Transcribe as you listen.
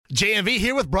JMV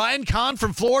here with Brian Kahn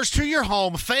from Floors to Your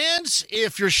Home. Fans,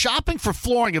 if you're shopping for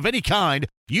flooring of any kind,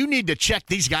 you need to check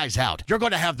these guys out. You're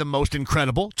going to have the most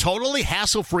incredible, totally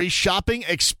hassle-free shopping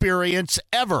experience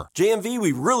ever. JMV,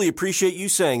 we really appreciate you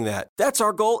saying that. That's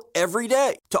our goal every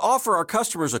day, to offer our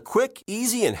customers a quick,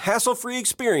 easy, and hassle-free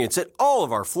experience at all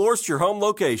of our Floors to Your Home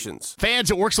locations.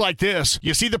 Fans, it works like this.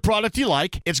 You see the product you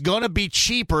like. It's going to be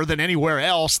cheaper than anywhere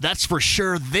else, that's for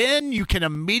sure. Then you can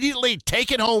immediately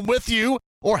take it home with you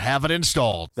or have it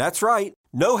installed. That's right.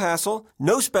 No hassle,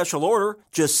 no special order.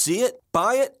 Just see it,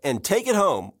 buy it, and take it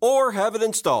home or have it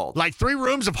installed. Like 3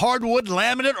 rooms of hardwood,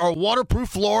 laminate, or waterproof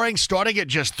flooring starting at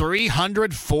just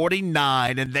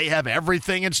 $349, and they have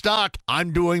everything in stock.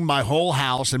 I'm doing my whole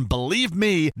house, and believe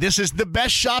me, this is the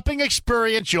best shopping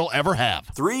experience you'll ever have.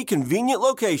 3 convenient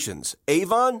locations: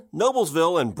 Avon,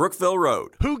 Noblesville, and Brookville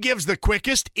Road. Who gives the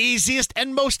quickest, easiest,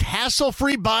 and most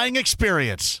hassle-free buying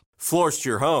experience? Floors to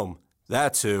Your Home.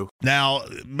 That's who. Now,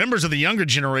 members of the younger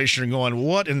generation are going,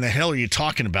 what in the hell are you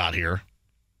talking about here?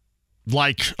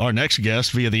 Like our next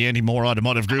guest via the Andy Moore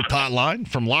Automotive Group hotline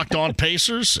from Locked On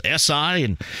Pacers, SI,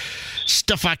 and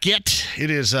stuff like that.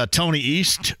 It is Tony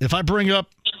East. If I bring up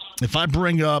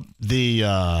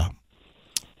the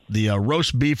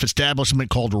roast beef establishment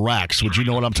called Rax, would you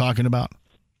know what I'm talking about?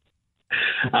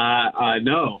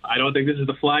 No, I don't think this is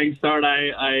the flying start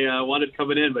I wanted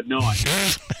coming in, but no, I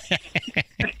don't.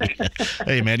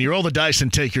 Hey, man, you roll the dice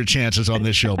and take your chances on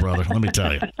this show, brother. Let me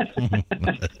tell you.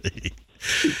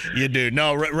 You do.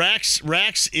 No, Rax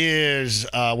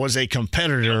was a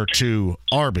competitor to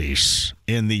Arby's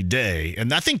in the day,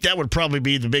 and I think that would probably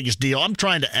be the biggest deal. I'm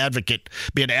trying to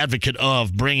be an advocate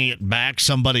of bringing it back,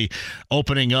 somebody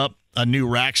opening up a new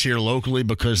Rax here locally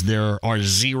because there are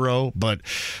 0, but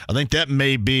I think that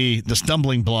may be the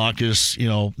stumbling block is,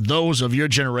 those of your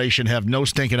generation have no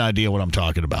stinking idea what I'm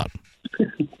talking about.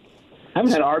 I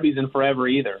haven't had Arby's in forever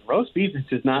either. Roast beef is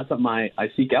just not something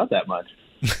I seek out that much.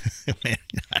 Man,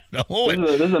 I know.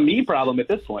 This is a me problem at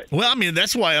this point. Well,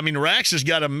 that's why. Rax has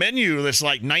got a menu that's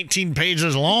like 19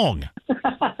 pages long.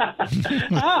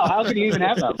 How can you even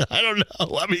have that? I don't know.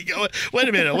 Wait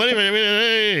a minute.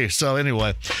 Hey. So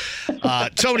anyway,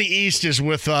 Tony East is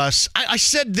with us. I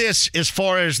said this as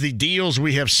far as the deals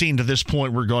we have seen to this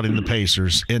point regarding the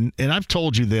Pacers, and I've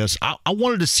told you this. I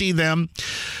wanted to see them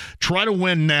try to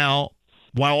win now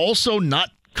while also not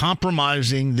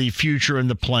compromising the future and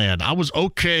the plan. I was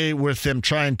okay with them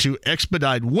trying to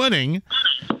expedite winning,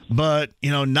 but,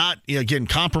 not, again,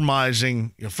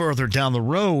 compromising further down the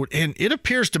road. And it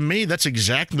appears to me that's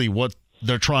exactly what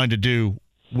they're trying to do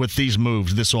with these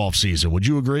moves this offseason. Would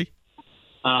you agree?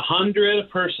 100%,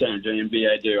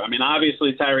 JMV, I do.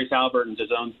 Obviously, Tyrese Halliburton's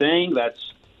his own thing. That's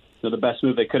the best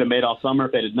move they could have made all summer.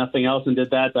 If they did nothing else and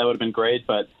did that would have been great.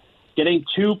 But getting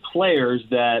 2 players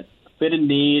that fit a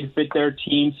need, fit their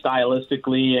team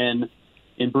stylistically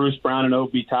in Bruce Brown and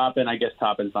Obi Toppin. I guess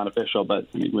Toppin's not official, but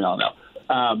we all know.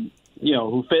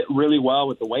 Who fit really well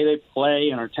with the way they play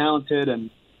and are talented, and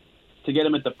to get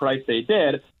them at the price they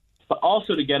did, but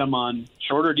also to get them on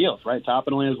shorter deals, right?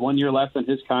 Toppin only has 1 year left in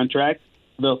his contract.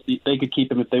 They could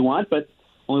keep him if they want, but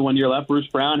only 1 year left. Bruce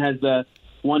Brown has the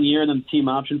 1 year and then the team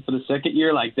option for the second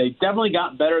year. They definitely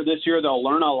got better this year. They'll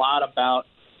learn a lot about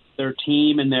their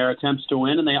team and their attempts to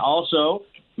win, and they also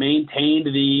maintained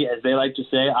the, as they like to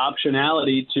say,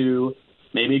 optionality to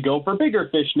maybe go for bigger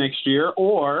fish next year,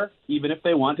 or even if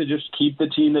they want to just keep the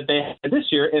team that they had this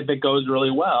year if it goes really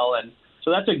well. And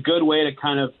so that's a good way to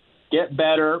kind of get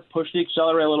better, push the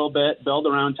accelerator a little bit, build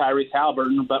around Tyrese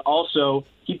Halliburton, but also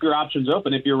keep your options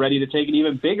open if you're ready to take an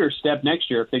even bigger step next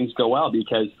year if things go well,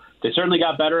 because they certainly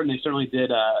got better, and they certainly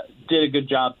did a good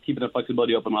job keeping the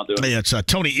flexibility open while doing it. Yeah, it's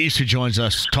Tony East who joins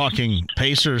us talking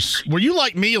Pacers. Were you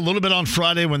like me a little bit on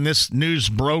Friday when this news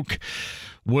broke?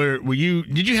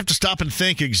 Did you have to stop and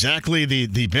think exactly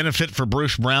the benefit for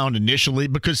Bruce Brown initially?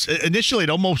 Because initially it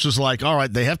almost was like, all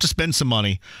right, they have to spend some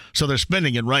money, so they're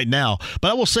spending it right now. But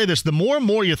I will say this, the more and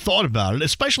more you thought about it,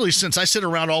 especially since I sit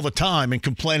around all the time and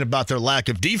complain about their lack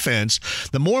of defense,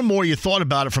 the more and more you thought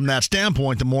about it from that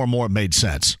standpoint, the more and more it made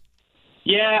sense.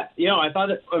 Yeah, I thought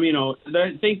that,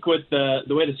 I think with the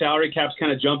way the salary cap's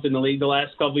kind of jumped in the league the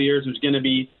last couple of years, there's going to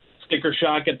be sticker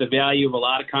shock at the value of a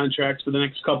lot of contracts for the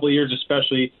next couple of years,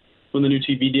 especially when the new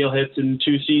TV deal hits in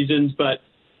 2 seasons. But,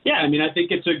 yeah, I think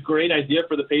it's a great idea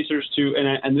for the Pacers to,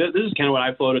 and this is kind of what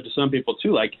I floated to some people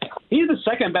too, he's the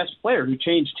second best player who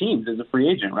changed teams as a free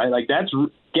agent, right? That's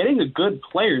getting a good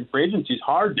player in free agency is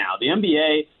hard now. The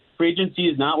NBA free agency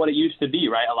is not what it used to be,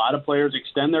 right? A lot of players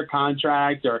extend their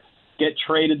contract or get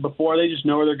traded before they just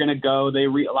know where they're going to go.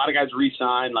 A lot of guys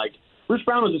re-sign. Bruce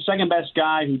Brown was the second best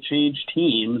guy who changed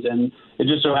teams, and it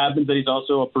just so happens that he's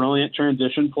also a brilliant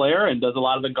transition player and does a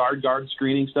lot of the guard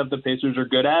screening stuff the Pacers are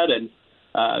good at, and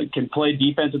can play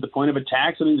defense at the point of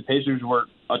attack, something the Pacers were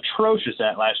atrocious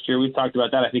at last year. We've talked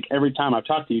about that, I think, every time I've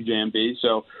talked to you, JMV.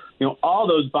 So, all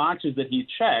those boxes that he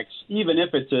checks, even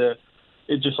if it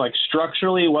just like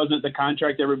structurally wasn't the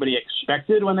contract everybody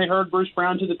expected when they heard Bruce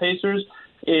Brown to the Pacers,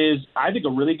 is, I think, a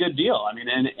really good deal. I mean,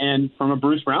 and from a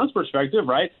Bruce Brown's perspective,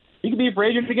 right, he could be a free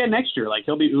agent again next year. Like,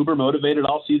 he'll be uber motivated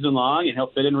all season long, and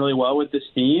he'll fit in really well with this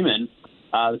team. And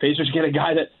the Pacers get a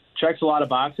guy that checks a lot of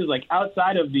boxes. Like,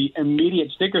 outside of the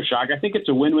immediate sticker shock, I think it's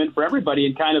a win-win for everybody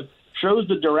and kind of shows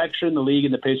the direction the league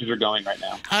and the Pacers are going right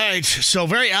now. All right, so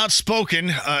very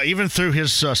outspoken, even through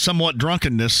his somewhat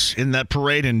drunkenness in that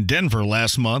parade in Denver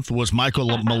last month, was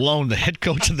Michael Malone, the head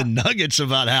coach of the Nuggets,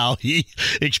 about how he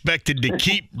expected to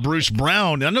keep Bruce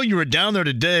Brown. I know you were down there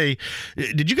today.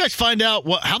 Did you guys find out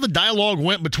how the dialogue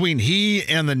went between he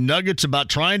and the Nuggets about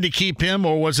trying to keep him,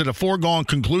 or was it a foregone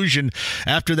conclusion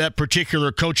after that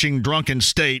particular coaching drunken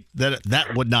state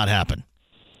that would not happen?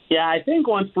 Yeah, I think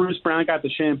once Bruce Brown got the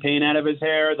champagne out of his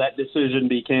hair, that decision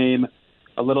became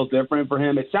a little different for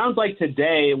him. It sounds like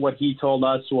today what he told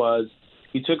us was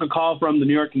he took a call from the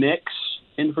New York Knicks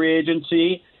in free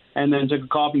agency and then took a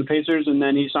call from the Pacers, and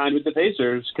then he signed with the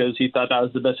Pacers because he thought that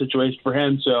was the best situation for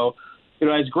him. So,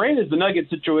 as great as the Nuggets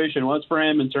situation was for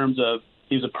him in terms of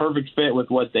he was a perfect fit with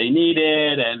what they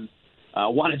needed and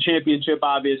won a championship,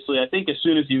 obviously, I think as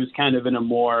soon as he was kind of in a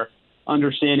more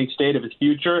understanding state of his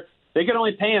future, they could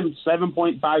only pay him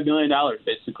 $7.5 million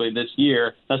basically this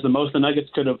year. That's the most the Nuggets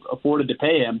could have afforded to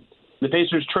pay him. The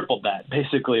Pacers tripled that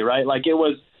basically, right? Like, it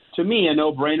was, to me, a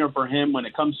no-brainer for him when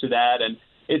it comes to that. And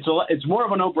it's more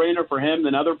of a no-brainer for him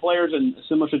than other players in a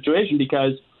similar situation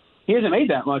because he hasn't made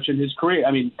that much in his career.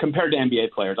 I mean, compared to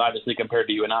NBA players, obviously compared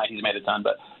to you and I, he's made a ton,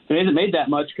 but he hasn't made that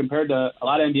much compared to a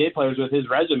lot of NBA players with his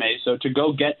resume. So to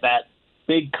go get that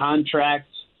big contract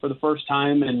for the first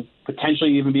time and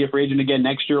potentially even be a free agent again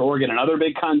next year or get another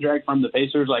big contract from the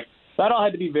Pacers, like, that all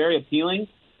had to be very appealing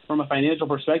from a financial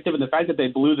perspective. And the fact that they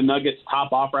blew the Nuggets'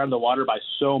 top offer out of the water by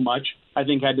so much, I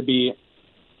think had to be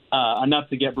enough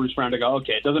to get Bruce Brown to go,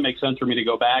 okay, it doesn't make sense for me to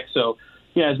go back. So,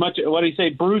 yeah, as much, what do you say,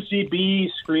 Brucey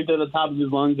B screamed at the top of his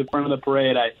lungs in front of the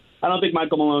parade, I don't think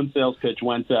Michael Malone's sales pitch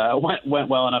went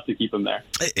well enough to keep him there.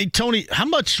 Hey, Tony, how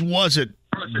much was it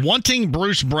wanting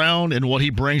Bruce Brown and what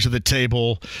he brings to the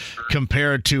table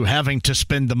compared to having to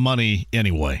spend the money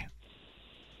anyway?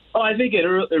 Oh, I think it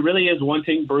really is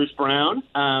wanting Bruce Brown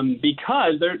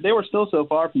because they were still so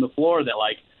far from the floor that,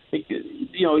 like,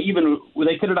 even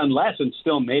they could have done less and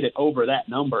still made it over that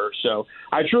number. So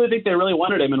I truly think they really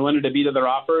wanted him and wanted to be to their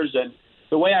offers. And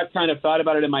the way I've kind of thought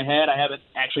about it in my head, I haven't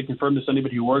actually confirmed this to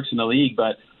anybody who works in the league,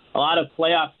 but a lot of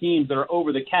playoff teams that are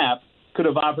over the cap could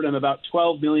have offered him about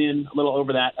 $12 million, a little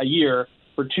over that, a year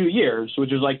for 2 years,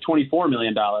 which is like $24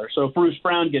 million. So if Bruce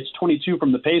Brown gets 22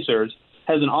 from the Pacers,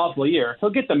 has an awful year, he'll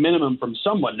get the minimum from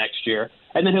someone next year,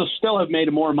 and then he'll still have made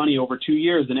more money over 2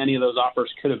 years than any of those offers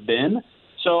could have been.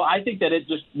 So I think that it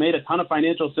just made a ton of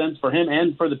financial sense for him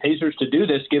and for the Pacers to do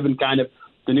this, given kind of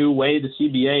the new way the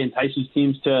CBA entices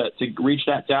teams to reach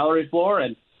that salary floor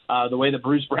and the way that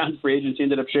Bruce Brown's free agency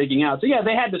ended up shaking out. So, yeah,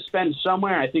 they had to spend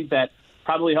somewhere. I think that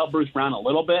probably helped Bruce Brown a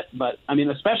little bit, but, I mean,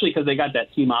 especially because they got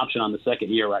that team option on the second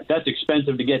year, right? That's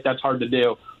expensive to get. That's hard to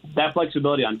do. That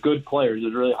flexibility on good players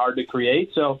is really hard to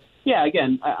create. So, yeah,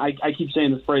 again, I keep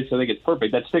saying this phrase because I think it's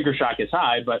perfect. That sticker shock is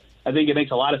high, but I think it makes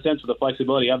a lot of sense with the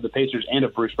flexibility of the Pacers and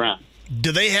of Bruce Brown.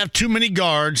 Do they have too many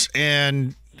guards?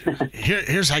 And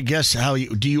here's, I guess, how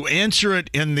do you answer it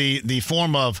in the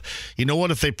form of, you know what,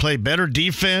 if they play better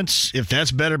defense, if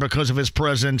that's better because of his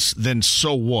presence, then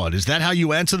so what? Is that how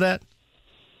you answer that?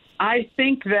 I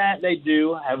think that they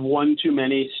do have one too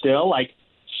many still. Like,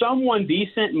 someone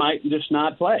decent might just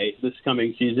not play this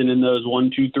coming season in those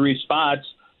 1, 2, 3 spots.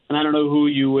 And I don't know who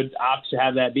you would opt to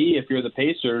have that be if you're the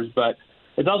Pacers, but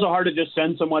it's also hard to just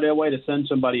send somebody away to send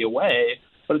somebody away.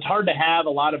 But it's hard to have a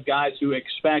lot of guys who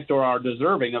expect or are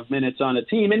deserving of minutes on a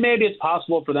team. And maybe it's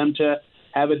possible for them to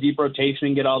have a deep rotation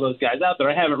and get all those guys out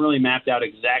there. I haven't really mapped out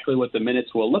exactly what the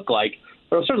minutes will look like.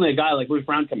 But certainly a guy like Bruce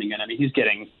Brown coming in, I mean, he's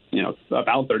getting,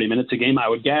 about 30 minutes a game, I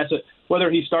would guess. Whether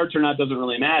he starts or not doesn't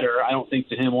really matter. I don't think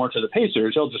to him or to the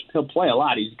Pacers. He'll play a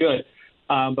lot. He's good.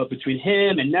 But between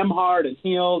him and Nembhard and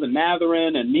Hield and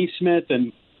Mathurin and Neesmith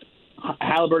and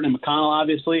Halliburton and McConnell,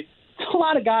 obviously, it's a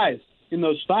lot of guys in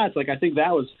those spots. Like, I think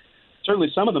that was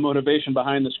certainly some of the motivation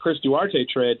behind this Chris Duarte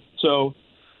trade. So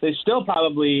they still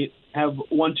probably have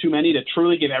one too many to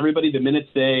truly give everybody the minutes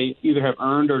they either have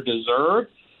earned or deserve.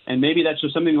 And maybe that's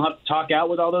just something we'll have to talk out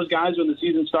with all those guys when the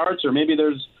season starts, or maybe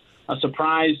there's a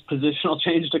surprise positional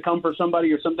change to come for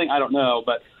somebody or something. I don't know,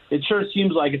 but it sure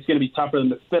seems like it's going to be tough for them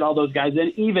to fit all those guys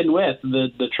in, even with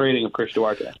the trading of Chris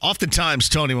Duarte. Oftentimes,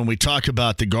 Tony, when we talk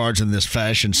about the guards in this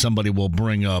fashion, somebody will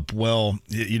bring up, well,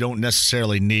 you don't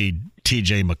necessarily need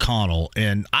T.J. McConnell.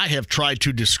 And I have tried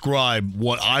to describe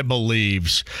what I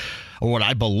believe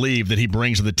that he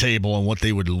brings to the table and what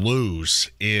they would lose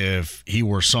if he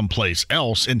were someplace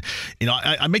else. And,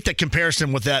 I make that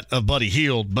comparison with that of Buddy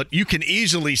Hield, but you can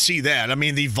easily see that. I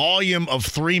mean, the volume of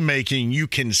three making you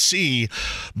can see,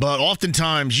 but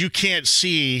oftentimes you can't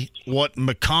see what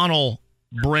McConnell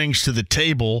brings to the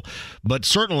table. But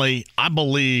certainly I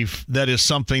believe that is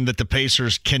something that the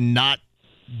Pacers cannot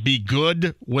be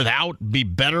good without, be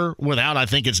better without. I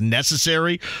think it's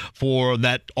necessary for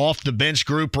that off-the-bench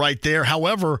group right there.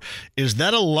 However, is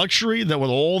that a luxury that with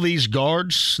all these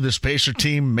guards, this Pacer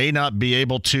team may not be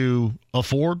able to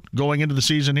afford going into the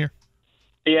season here?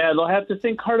 Yeah, they'll have to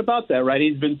think hard about that, right?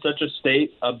 He's been such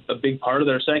a big part of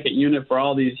their second unit for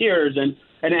all these years. And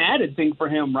an added thing for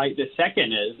him right this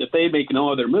second is if they make no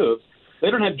other moves,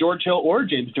 they don't have George Hill or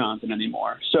James Johnson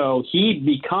anymore. So he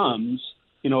becomes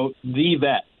the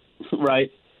vet,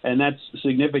 right? And that's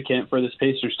significant for this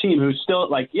Pacers team, who's still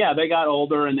they got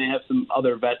older and they have some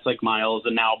other vets like Miles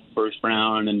and now Bruce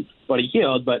Brown and Buddy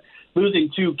Hield, but losing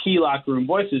two key locker room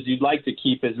voices, you'd like to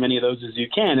keep as many of those as you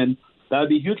can. And that would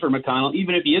be huge for McConnell,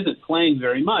 even if he isn't playing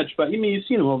very much. But you've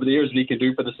seen him over the years what he can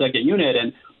do for the second unit.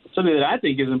 And something that I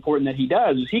think is important that he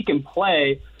does is he can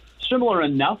play similar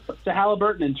enough to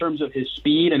Halliburton in terms of his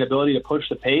speed and ability to push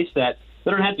the pace that they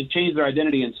don't have to change their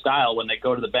identity and style when they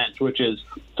go to the bench, which is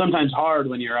sometimes hard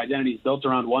when your identity is built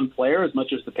around one player as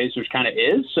much as the Pacers kind of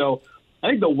is. So I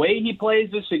think the way he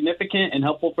plays is significant and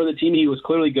helpful for the team. He was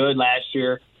clearly good last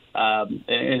year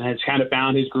and has kind of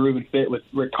found his groove and fit with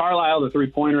Rick Carlisle. The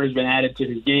three-pointer has been added to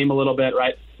his game a little bit,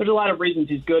 right? There's a lot of reasons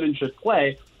he's good and should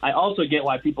play. I also get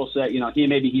why people say,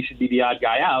 he should be the odd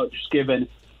guy out, just given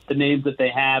the names that they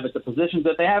have at the positions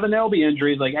that they have, and there will be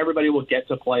injuries. Like, everybody will get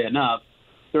to play enough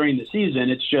during the season.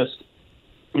 It's just,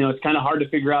 it's kind of hard to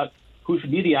figure out who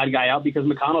should be the odd guy out because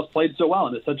McConnell's played so well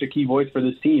and is such a key voice for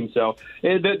this team. So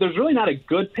there's really not a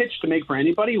good pitch to make for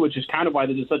anybody, which is kind of why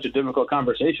this is such a difficult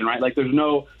conversation, right? Like, there's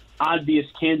no obvious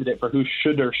candidate for who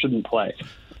should or shouldn't play.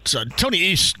 So Tony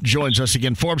East joins us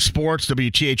again. Forbes Sports,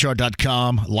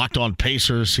 WTHR.com, Locked On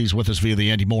Pacers. He's with us via the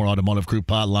Andy Moore Automotive Group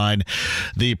hotline.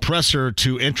 The presser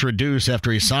to introduce,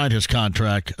 after he signed his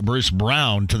contract, Bruce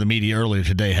Brown to the media earlier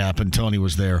today happened. Tony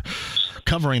was there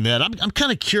covering that. I'm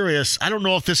kind of curious. I don't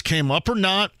know if this came up or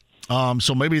not,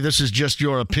 so maybe this is just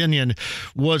your opinion.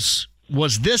 Was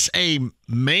this a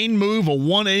main move, a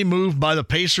 1A move by the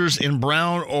Pacers in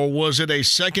Brown, or was it a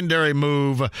secondary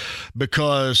move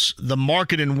because the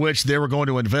market in which they were going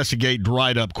to investigate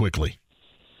dried up quickly?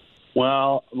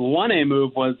 Well, the 1A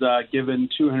move was given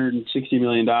 $260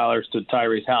 million to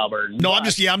Tyrese Halliburton. No, I'm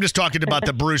just talking about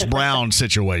the Bruce Brown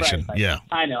situation. Right. Yeah.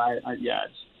 I know.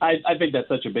 I think that's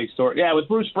such a big story. Yeah, with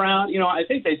Bruce Brown, I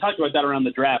think they talked about that around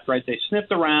the draft, right? They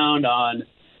sniffed around on,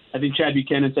 I think Chad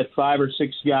Buchanan said 5 or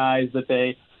 6 guys that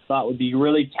they thought would be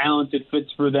really talented fits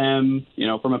for them,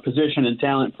 from a position and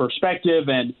talent perspective.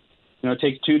 And, it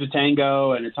takes two to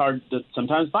tango, and it's hard to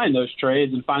sometimes find those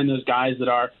trades and find those guys that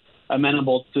are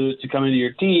amenable to come into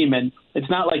your team. And it's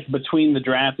not like between the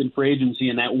draft and free agency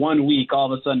in that 1 week,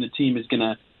 all of a sudden the team is going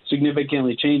to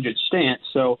significantly change its stance.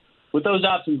 So with those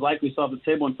options likely still off the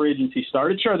table when free agency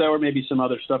started, sure, there were maybe some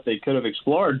other stuff they could have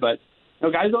explored, but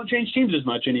guys don't change teams as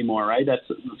much anymore, right? That's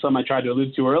something I tried to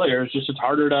allude to earlier. It's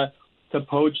harder to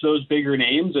poach those bigger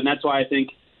names, and that's why I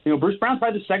think Bruce Brown's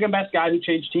probably the second best guy who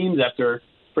changed teams after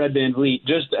Fred VanVleet,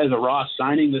 just as a raw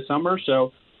signing this summer.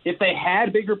 So if they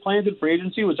had bigger plans in free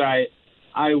agency, which I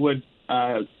would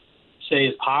say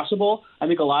is possible, I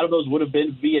think a lot of those would have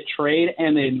been via trade,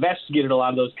 and they investigated a lot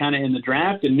of those kind of in the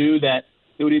draft and knew that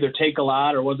it would either take a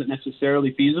lot or wasn't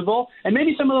necessarily feasible. And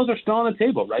maybe some of those are still on the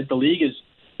table, right? The league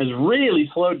has really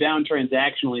slowed down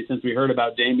transactionally since we heard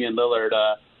about Damian Lillard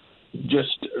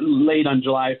just late on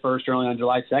July 1st, early on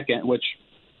July 2nd, which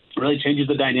really changes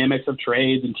the dynamics of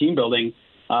trades and team building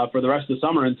for the rest of the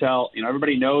summer until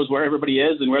everybody knows where everybody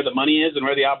is and where the money is and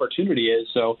where the opportunity is.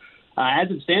 So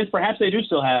as it stands, perhaps they do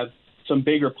still have some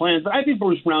bigger plans. But I think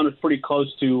Bruce Brown is pretty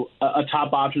close to a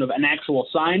top option of an actual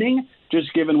signing,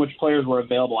 just given which players were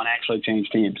available and actually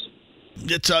changed teams.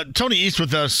 It's Tony East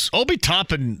with us. Obi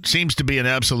Toppin seems to be an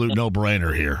absolute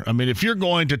no-brainer here. I mean, if you're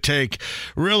going to take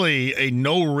really a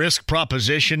no-risk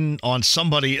proposition on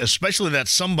somebody, especially that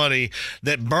somebody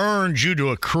that burns you to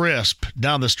a crisp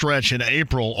down the stretch in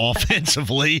April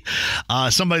offensively,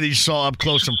 somebody that you saw up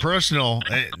close and personal,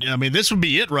 I mean, this would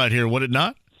be it right here, would it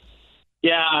not?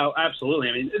 Yeah, absolutely.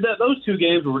 I mean, those two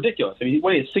games were ridiculous. I mean,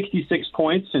 he had 66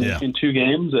 points in two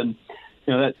games, and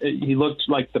that he looked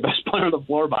like the best player on the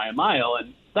floor by a mile.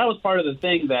 And that was part of the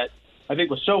thing that I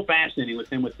think was so fascinating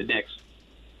with him with the Knicks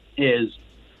is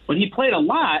when he played a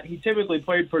lot, he typically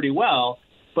played pretty well,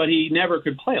 but he never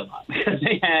could play a lot because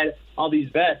they had all these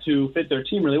vets who fit their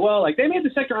team really well. Like, they made the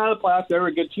second round of the playoffs. They were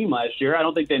a good team last year. I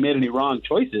don't think they made any wrong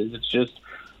choices. It's just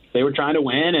they were trying to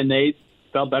win, and they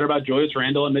felt better about Julius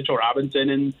Randle and Mitchell Robinson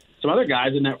and some other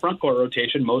guys in that front court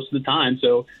rotation most of the time.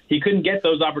 So he couldn't get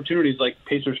those opportunities like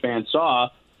Pacers fans saw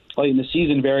late in the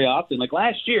season very often. Like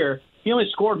last year, he only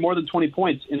scored more than 20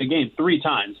 points in a game 3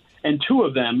 times, and 2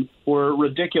 of them were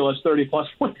ridiculous 30-plus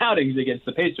point outings against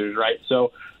the Pacers, right?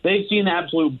 So they've seen the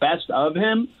absolute best of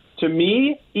him. To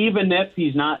me, even if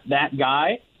he's not that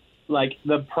guy, like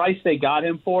the price they got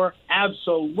him for,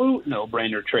 absolute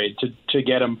no-brainer trade to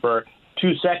get him for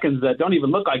 2 seconds that don't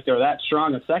even look like they're that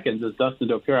strong of seconds, as Dustin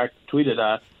Dopirak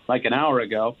tweeted like an hour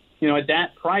ago. At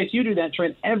that price, you do that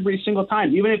trade every single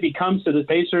time. Even if he comes to the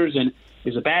Pacers and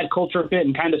is a bad culture fit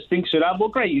and kind of stinks it up, well,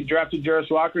 great. You drafted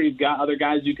Jarris Walker. You've got other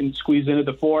guys you can squeeze in at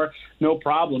the 4. No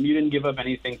problem. You didn't give up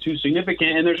anything too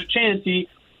significant. And there's a chance he,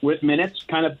 with minutes,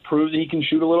 kind of proves that he can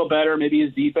shoot a little better. Maybe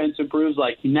his defense improves.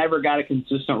 Like, he never got a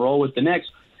consistent role with the Knicks.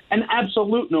 An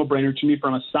absolute no-brainer to me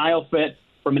from a style fit,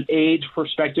 from an age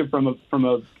perspective, from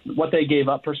a what they gave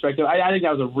up perspective. I think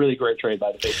that was a really great trade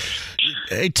by the Pacers.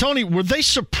 Hey, Tony, were they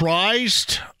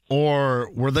surprised or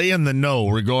were they in the know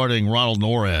regarding Ronald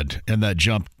Norred and that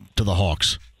jump to the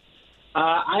Hawks?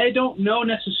 I don't know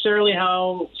necessarily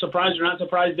how surprised or not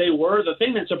surprised they were. The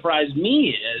thing that surprised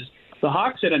me is the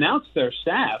Hawks had announced their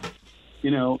staff,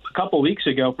 a couple weeks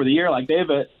ago for the year. Like they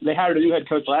hired a new head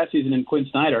coach last season in Quinn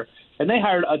Snyder. And they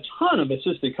hired a ton of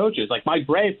assistant coaches. Like Mike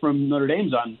Brey from Notre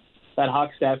Dame's on that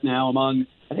Hawks staff now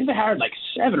I think they hired like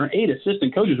 7 or 8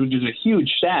 assistant coaches, which is a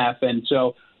huge staff. And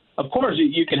so, of course,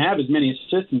 you can have as many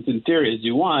assistants in theory as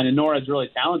you want. And Nora's really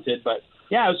talented. But,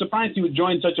 yeah, I was surprised he would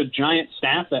join such a giant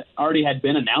staff that already had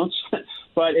been announced.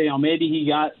 But, maybe he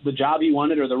got the job he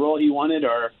wanted or the role he wanted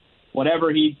or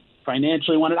whatever he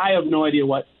financially wanted. I have no idea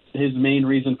what his main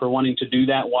reason for wanting to do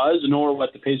that was, nor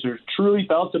what the Pacers truly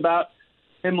felt about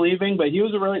him leaving, but he's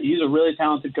a really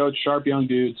talented coach, sharp young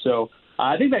dude. So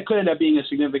I think that could end up being a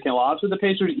significant loss for the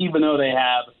Pacers, even though they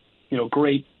have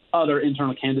great other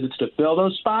internal candidates to fill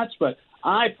those spots. But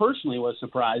I personally was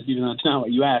surprised, even though it's not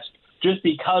what you asked, just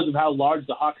because of how large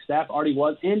the Hawks staff already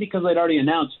was, and because they'd already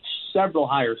announced several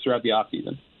hires throughout the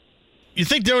offseason. You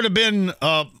think there would have been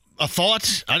a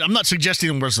thought? I'm not suggesting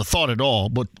there was a thought at all,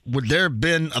 but would there have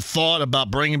been a thought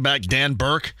about bringing back Dan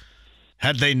Burke?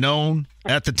 Had they known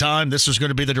at the time this was going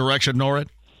to be the direction of Norred?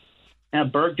 Yeah,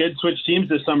 Burke did switch teams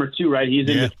this summer too, right? He's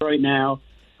in Detroit now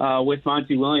with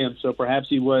Monty Williams, so perhaps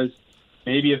he was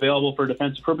maybe available for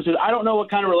defensive purposes. I don't know what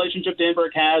kind of relationship Dan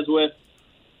Burke has with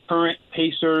current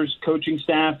Pacers coaching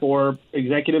staff or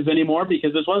executives anymore,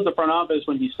 because this was the front office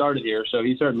when he started here, so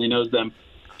he certainly knows them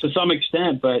to some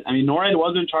extent. But, Norred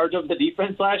was in charge of the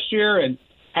defense last year, and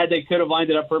had they could have lined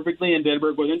it up perfectly and Dan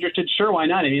Burke was interested, sure, why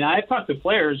not? I've talked to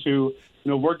players who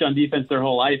worked on defense their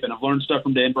whole life and have learned stuff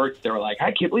from Dan Burke. They were like,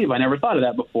 I can't believe I never thought of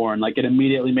that before. And, it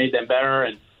immediately made them better.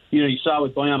 And, you saw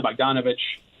with Bojan Bogdanovic,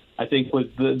 I think, was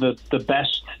the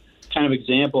best kind of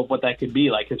example of what that could be.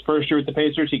 Like, his first year with the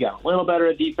Pacers, he got a little better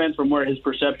at defense from where his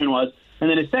perception was. And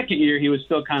then his second year, he was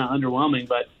still kind of underwhelming,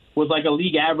 but was like a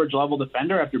league average level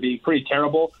defender after being pretty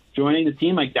terrible joining the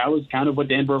team. Like, that was kind of what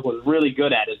Dan Burke was really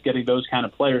good at, is getting those kind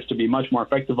of players to be much more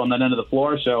effective on that end of the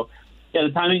floor. So, yeah,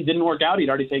 the timing didn't work out. He'd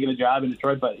already taken a job in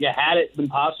Detroit. But, yeah, had it been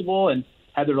possible and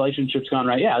had the relationships gone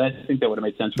right, yeah, I think that would have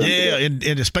made sense for him.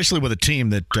 Yeah, and especially with a team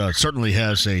that certainly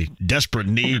has a desperate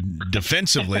need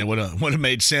defensively, it would have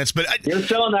made sense. But you're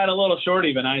selling that a little short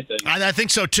even, I think. I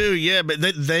think so, too, yeah. But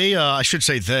they I should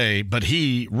say they, but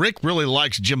Rick really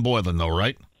likes Jim Boylan, though,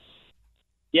 right?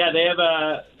 Yeah, they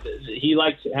have he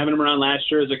likes having him around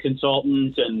last year as a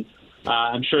consultant, and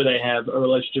I'm sure they have a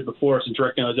relationship before, since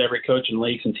Rick knows every coach in the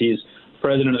league since he's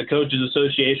president of the Coaches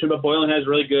Association. But Boylan has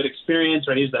really good experience,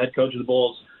 right? He was the head coach of the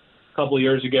Bulls a couple of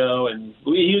years ago, and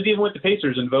he was even with the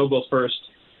Pacers in Vogel's first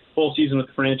full season with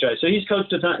the franchise. So he's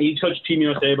coached a ton. He's coached Team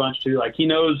USA a bunch too. Like, he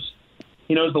knows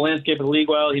the landscape of the league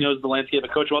well. He knows the landscape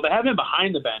of coach well. They have him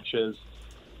behind the benches.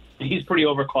 He's pretty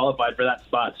overqualified for that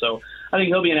spot. So I think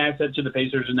he'll be an asset to the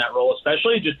Pacers in that role,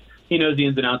 especially just he knows the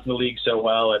ins and outs of the league so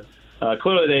well. And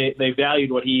clearly they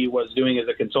valued what he was doing as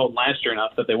a consultant last year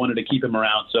enough that they wanted to keep him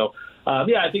around. So,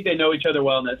 yeah, I think they know each other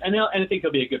well, and I think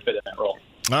he'll be a good fit in that role.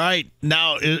 All right.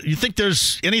 Now, you think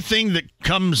there's anything that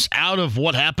comes out of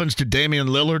what happens to Damian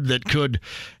Lillard that could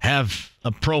have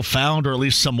a profound or at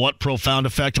least somewhat profound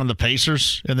effect on the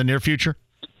Pacers in the near future?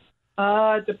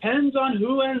 It depends on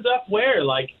who ends up where.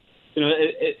 Like,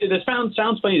 this sounds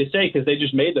funny to say because they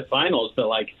just made the finals, but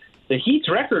like the Heat's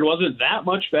record wasn't that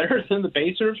much better than the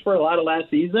Pacers for a lot of last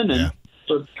season. And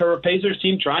for a Pacers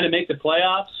team trying to make the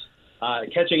playoffs,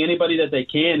 catching anybody that they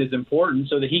can is important.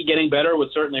 So the Heat getting better would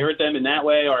certainly hurt them in that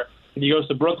way. Or if he goes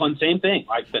to Brooklyn, same thing.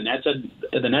 Like the Nets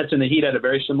and the Heat had a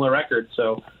very similar record.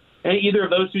 So either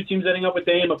of those two teams ending up with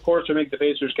Dame, of course, would make the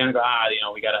Pacers kind of go,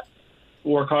 we got to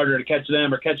work harder to catch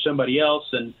them or catch somebody else.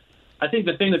 And I think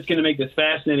the thing that's going to make this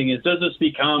fascinating is, does this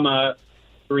become a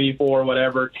 3-4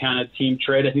 whatever kind of team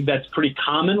trade? I think that's pretty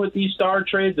common with these star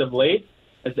trades of late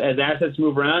as assets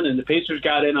move around. And the Pacers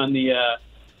got in on the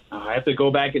I have to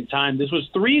go back in time. This was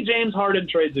 3 James Harden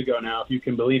trades ago now, if you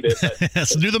can believe it.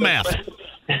 Let's do the math.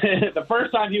 The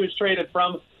first time he was traded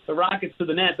from the Rockets to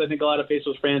the Nets, I think a lot of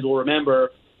Pacers fans will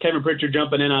remember Kevin Pritchard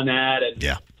jumping in on that and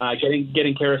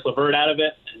getting Karis LeVert out of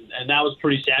it. And that was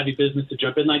pretty savvy business to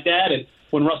jump in like that. And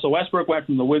when Russell Westbrook went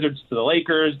from the Wizards to the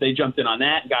Lakers, they jumped in on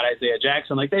that and got Isaiah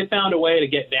Jackson. Like, they found a way to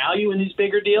get value in these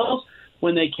bigger deals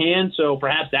when they can. So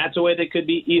perhaps that's a way that could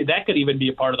even be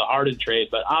a part of the Harden trade.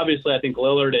 But obviously I think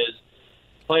Lillard is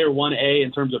player 1A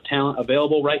in terms of talent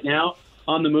available right now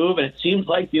on the move. And it seems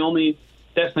like the only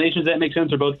destinations that make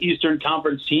sense are both Eastern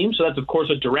Conference teams. So that's, of course,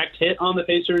 a direct hit on the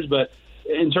Pacers. But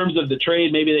in terms of the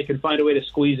trade, maybe they can find a way to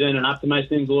squeeze in and optimize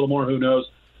things a little more. Who knows?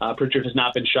 Pritchard has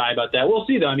not been shy about that. We'll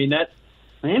see, though. I mean,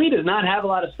 Miami does not have a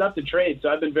lot of stuff to trade, so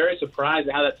I've been very surprised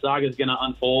at how that saga is going to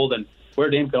unfold and where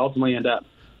Dame could ultimately end up.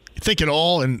 Think it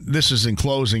all, and this is in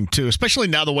closing too, especially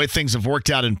now the way things have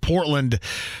worked out in Portland.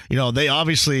 They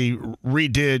obviously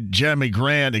redid Jeremy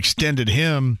Grant, extended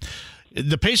him.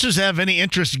 The Pacers have any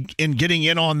interest in getting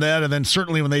in on that? And then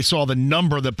certainly when they saw the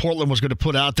number that Portland was going to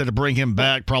put out there to bring him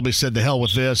back, probably said the hell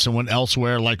with this and went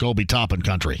elsewhere like Obi Toppin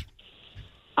country.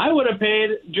 I would have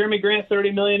paid Jeremy Grant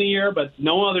 $30 million a year, but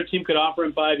no other team could offer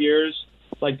him 5 years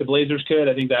like the Blazers could.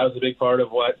 I think that was a big part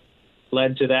of what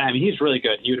led to that. I mean, he's really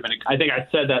good. He would have been. I think I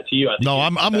said that to you.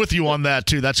 I'm with you on that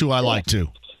too. That's who I like too.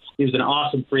 He was an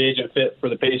awesome free agent fit for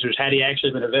the Pacers had he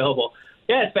actually been available.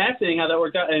 Yeah, it's fascinating how that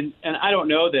worked out. And I don't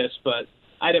know this, but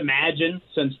I'd imagine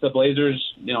since the Blazers,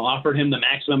 offered him the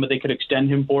maximum that they could extend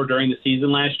him for during the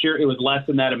season last year, it was less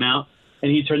than that amount,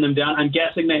 and he turned them down. I'm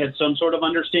guessing they had some sort of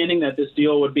understanding that this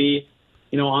deal would be,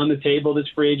 on the table this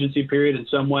free agency period in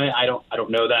some way. I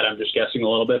don't know that. I'm just guessing a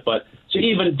little bit. But so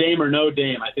even Dame or no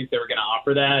Dame, I think they were going to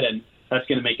offer that, and that's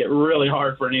going to make it really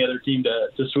hard for any other team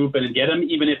to swoop in and get him,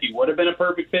 even if he would have been a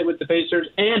perfect fit with the Pacers.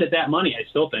 And at that money, I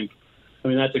still think,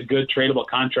 that's a good tradable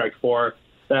contract for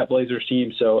that Blazers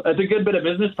team. So that's a good bit of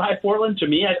business by Portland. To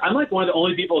me, I'm like one of the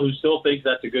only people who still thinks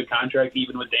that's a good contract,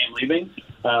 even with Dame leaving.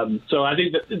 So I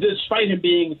think that despite him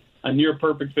being a near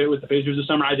perfect fit with the Pacers this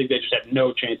summer, I think they just have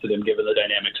no chance of them given the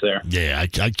dynamics there. Yeah,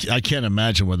 I can't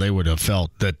imagine what they would have felt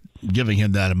that giving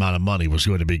him that amount of money was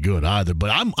going to be good either.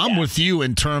 But I'm with you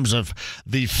in terms of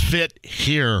the fit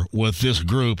here with this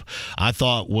group. I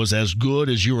thought was as good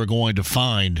as you were going to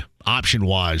find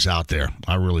option-wise out there.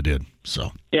 I really did.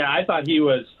 So yeah, I thought he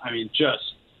was,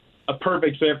 just a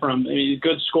perfect fit for him.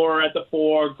 Good scorer at the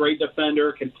 4, great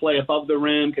defender, can play above the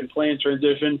rim, can play in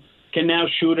transition, can now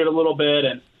shoot it a little bit.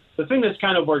 And the thing that's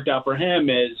kind of worked out for him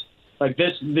is, like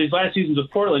these last seasons with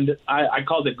Portland, I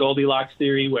called it Goldilocks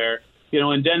theory, where,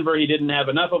 in Denver he didn't have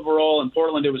enough of a role, in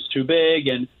Portland it was too big,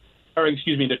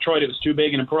 Detroit it was too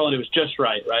big, and in Portland it was just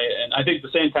right? And I think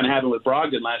the same kind of happened with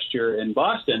Brogdon last year in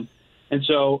Boston. And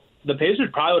so the Pacers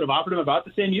probably would have offered him about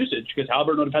the same usage because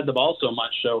Halliburton would have had the ball so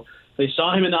much. So they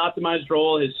saw him in the optimized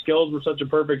role. His skills were such a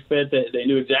perfect fit that they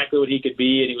knew exactly what he could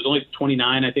be, and he was only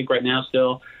 29, I think, right now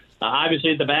still.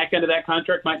 Obviously, at the back end of that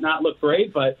contract might not look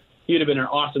great, but he would have been an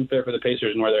awesome fit for the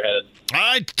Pacers and where they're headed. All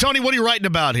right, Tony, what are you writing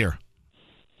about here?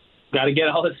 Got to get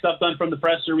all this stuff done from the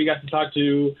presser. We got to talk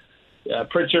to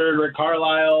Pritchard, Rick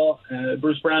Carlisle,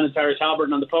 Bruce Brown, and Tyrese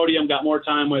Halliburton on the podium. Got more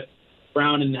time with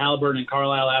Brown and Halliburton and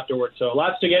Carlisle afterwards. So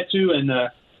lots to get to, and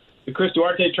the Chris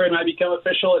Duarte trade might become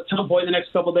official at some point in the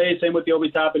next couple of days. Same with the Obi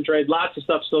Toppin trade. Lots of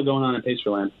stuff still going on in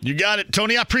Pacerland. You got it.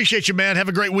 Tony, I appreciate you, man. Have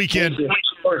a great weekend. Thank you.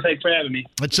 Of course, thanks for having me.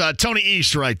 It's Tony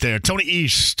East right there. Tony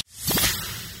East.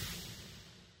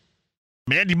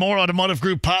 Andy Moore, Automotive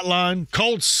Group Hotline,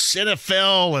 Colts,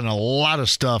 NFL, and a lot of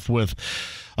stuff with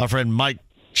our friend Mike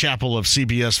Chappell of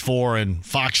CBS 4 and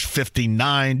Fox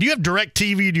 59. Do you have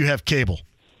DirecTV or do you have cable?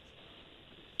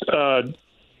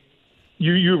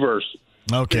 Uverse.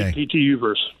 Okay. PT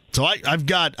Uverse. So I have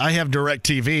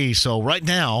DirecTV. So right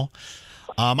now,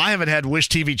 I haven't had Wish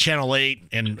TV Channel 8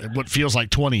 in what feels like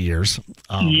 20 years.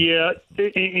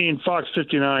 And Fox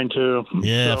 59 too.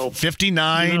 Yeah, so,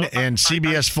 59 and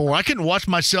CBS 4. I couldn't watch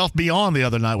myself Beyond the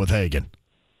other night with Hagen.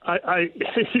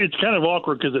 It's kind of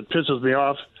awkward because it pisses me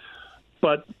off,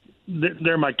 but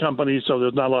they're my company, so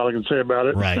there's not a lot I can say about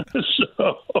it. Right.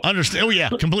 So, understand? Oh yeah,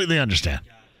 completely understand.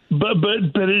 But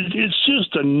it's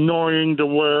just annoying to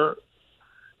where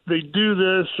they do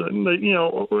this, and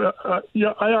I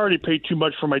already pay too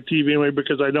much for my TV anyway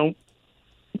because I don't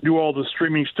do all the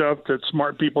streaming stuff that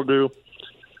smart people do.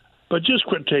 But just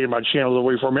quit taking my channels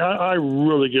away from me. I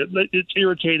really get it's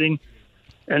irritating.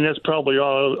 And that's probably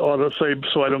all I ought to say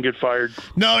so I don't get fired.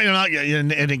 No, you're not.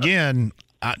 And again,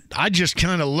 I just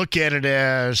kind of look at it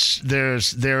as there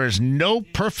is no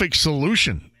perfect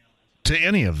solution to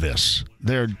any of this.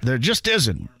 There just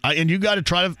isn't. And you got to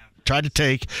try to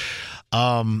take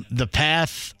the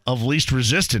path of least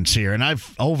resistance here. And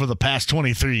I've, over the past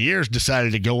 23 years,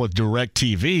 decided to go with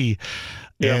DirecTV.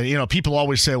 Yeah. And, people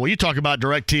always say, well, you talk about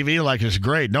DirecTV like it's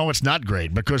great. No, it's not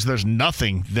great because there's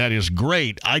nothing that is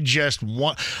great. I just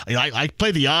I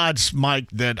play the odds, Mike,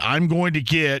 that I'm going to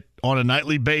get on a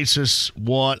nightly basis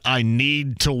what I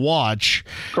need to watch.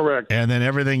 Correct. And then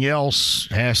everything else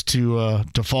has to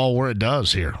fall where it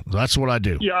does here. That's what I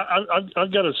do. Yeah,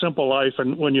 I've got a simple life,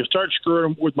 and when you start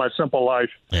screwing with my simple life,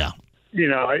 yeah,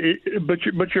 but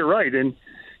you're right, and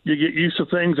you get used to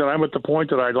things, and I'm at the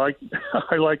point that I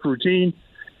like routine.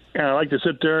 And I like to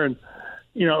sit there and,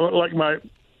 like my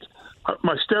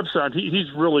stepson, he's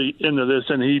really into this,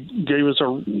 and he gave us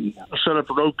a set up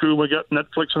Roku. We got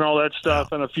Netflix and all that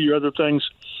stuff and a few other things.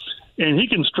 And he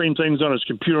can stream things on his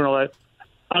computer and all that.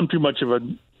 I'm too much of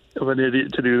an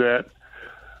idiot to do that.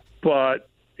 But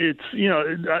it's,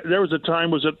 there was a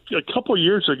time, was it a couple of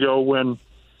years ago when,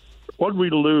 what did we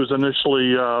lose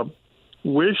initially?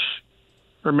 Wish,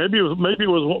 or maybe it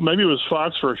was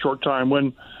Fox for a short time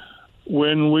when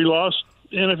we lost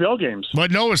NFL games.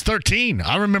 But no, it was 13.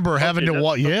 I remember having to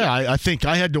watch. Yeah, I think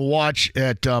I had to watch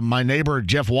at my neighbor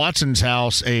Jeff Watson's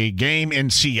house a game in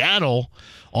Seattle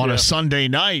on a Sunday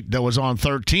night that was on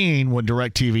 13 when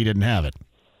DirecTV didn't have it.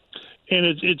 And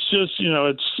it's just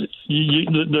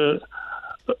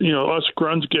us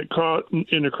grunts get caught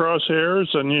in the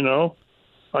crosshairs, and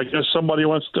I guess somebody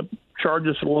wants to charge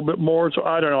us a little bit more. So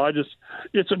I don't know.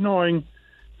 It's annoying.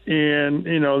 And,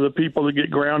 the people that get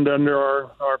ground under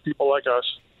are people like us.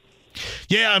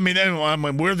 Yeah, I mean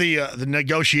we're the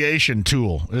negotiation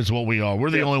tool is what we are.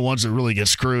 We're the only ones that really get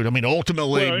screwed. I mean,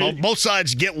 ultimately, both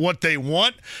sides get what they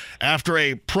want after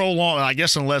a prolonged, I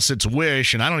guess, unless it's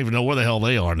Wish, and I don't even know where the hell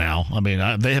they are now. I mean,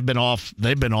 they've been off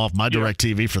my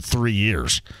DirecTV for 3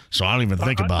 years, so I don't even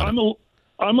think about it.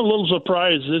 I'm a little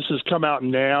surprised this has come out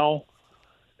now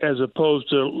as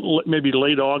opposed to maybe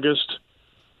late August.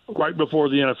 Right before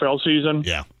the NFL season.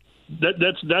 Yeah.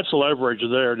 That's leverage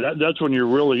there. That's when you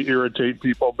really irritate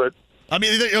people. But I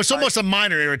mean, it's almost a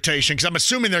minor irritation because I'm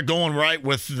assuming they're going right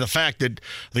with the fact that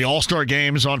the All-Star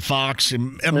game's on Fox. A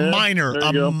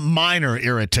minor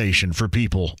irritation for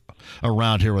people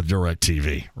around here with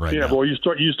DirecTV right now. Yeah, well, you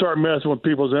start messing with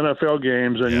people's NFL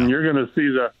games, and you're going to see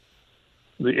the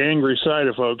angry side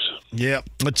of folks. Yeah.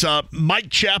 It's Mike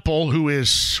Chappell, who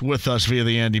is with us via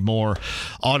the Andy Moore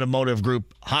Automotive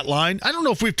Group hotline. I don't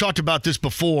know if we've talked about this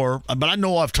before, but I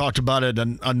know I've talked about it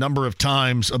a number of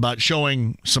times about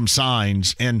showing some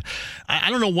signs. And I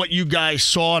don't know what you guys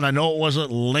saw, and I know it wasn't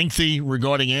lengthy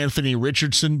regarding Anthony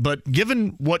Richardson, but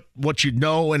given what you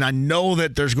know, and I know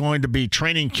that there's going to be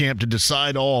training camp to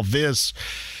decide all of this,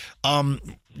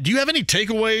 do you have any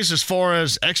takeaways as far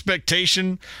as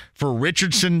expectation for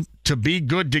Richardson to be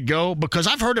good to go? Because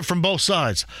I've heard it from both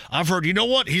sides. I've heard,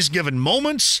 he's given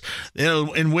moments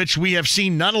in which we have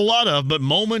seen not a lot of, but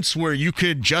moments where you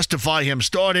could justify him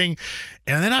starting.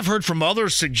 And then I've heard from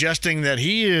others suggesting that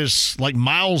he is like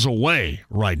miles away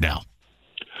right now.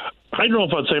 I don't know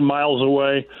if I'd say miles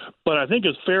away, but I think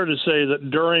it's fair to say that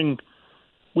I'm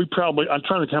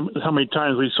trying to count how many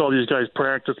times we saw these guys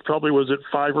practice. Probably was it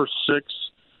 5 or 6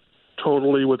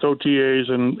 totally with OTAs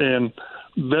and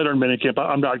veteran minicamp.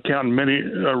 I'm not counting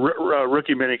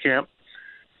rookie minicamp.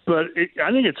 But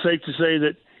I think it's safe to say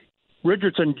that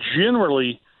Richardson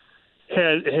generally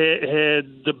had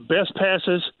the best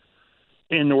passes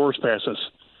and the worst passes.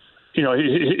 He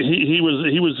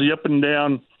was the up and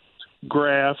down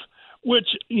graph,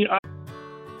 which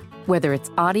Whether it's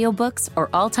audiobooks or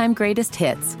all-time greatest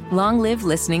hits, long live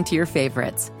listening to your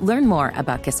favorites. Learn more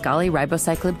about Kisqali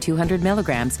Ribociclib 200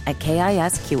 milligrams at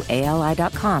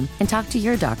KISQALI.com and talk to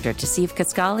your doctor to see if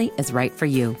Kisqali is right for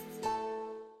you.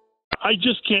 I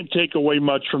just can't take away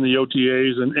much from the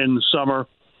OTAs in the summer.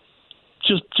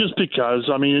 Just because,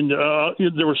 I mean,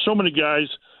 there were so many guys.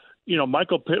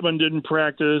 Michael Pittman didn't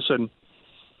practice, and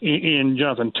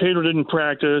Jonathan Taylor didn't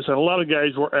practice, and a lot of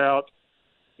guys were out.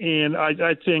 And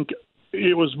I think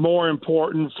it was more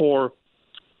important for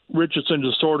Richardson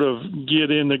to sort of get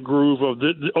in the groove of,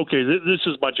 this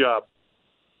is my job.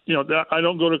 I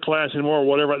don't go to class anymore or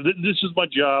whatever. This is my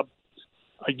job.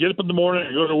 I get up in the morning,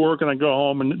 I go to work, and I go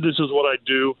home, and this is what I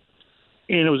do.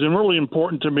 And it was really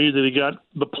important to me that he got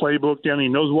the playbook down. He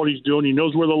knows what he's doing. He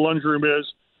knows where the lunchroom is.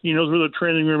 He knows where the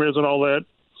training room is and all that.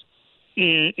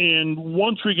 And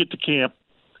once we get to camp,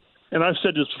 and I've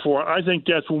said this before, I think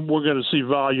that's when we're going to see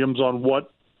volumes on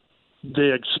what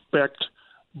they expect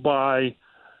by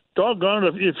doggone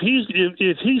it. If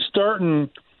he's starting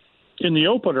in the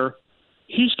opener,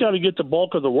 he's got to get the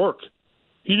bulk of the work.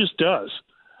 He just does.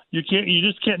 You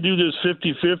just can't do this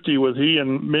 50-50 with he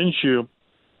and Minshew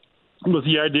with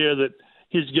the idea that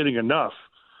he's getting enough.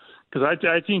 Because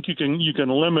I think you can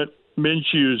limit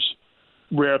Minshew's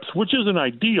reps, which isn't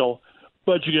ideal,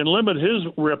 but you can limit his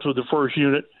reps with the first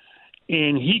unit,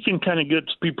 and he can kind of get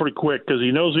to speed pretty quick because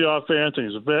he knows the offense and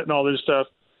he's a vet and all this stuff.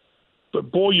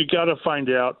 But, boy, you got to find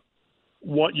out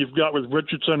what you've got with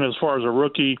Richardson as far as a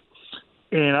rookie.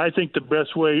 And I think the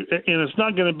best way – and it's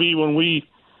not going to be when we,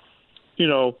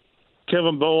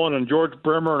 Kevin Bowen and George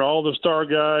Bremer and all the star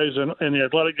guys and the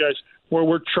athletic guys where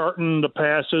we're charting the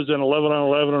passes and 11 on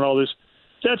 11 and all this.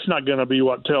 That's not going to be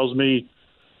what tells me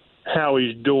how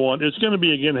he's doing. It's going to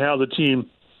be, again, how the team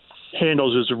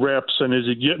handles his reps and is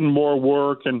he getting more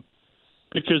work. And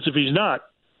because if he's not,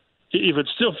 if it's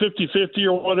still 50-50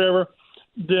 or whatever,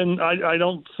 then I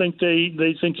don't think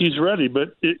they think he's ready.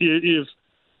 But if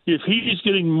he's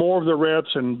getting more of the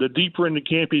reps and the deeper into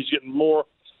camp he's getting more,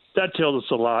 that tells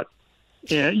us a lot.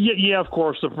 And, yeah, of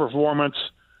course, the performance,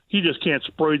 he just can't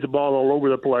spray the ball all over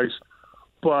the place.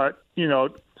 But,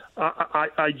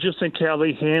 I just think how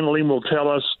they handle him will tell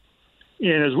us.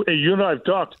 And as you and I have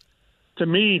talked, to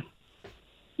me,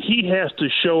 he has to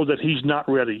show that he's not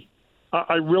ready.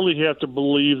 I really have to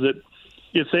believe that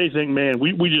if they think, man,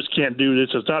 we just can't do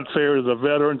this, it's not fair to the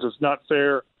veterans, it's not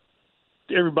fair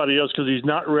to everybody else because he's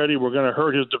not ready, we're going to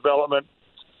hurt his development.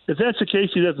 If that's the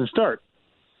case, he doesn't start.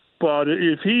 But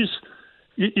if you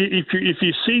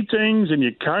see things and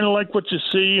you kind of like what you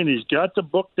see and he's got the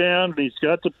book down and he's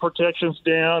got the protections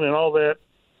down and all that,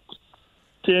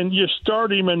 then you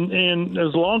start him, and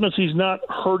as long as he's not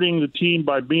hurting the team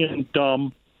by being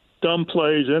dumb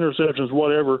plays, interceptions,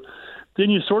 whatever,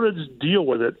 then you sort of just deal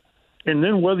with it. And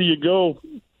then whether you go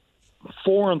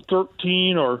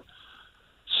 4-13 or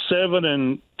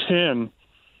 7-10,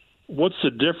 what's the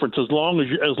difference? As long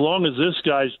as this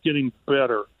guy's getting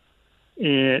better.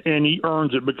 And he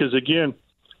earns it because, again,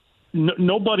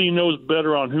 nobody knows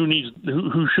better on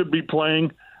who should be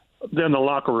playing than the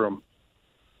locker room.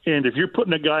 And if you're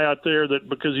putting a guy out there that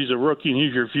because he's a rookie and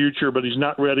he's your future, but he's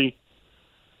not ready,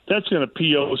 that's going to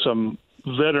PO some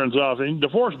veterans off. And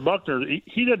DeForest Buckner,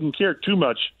 he doesn't care too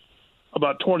much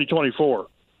about 2024.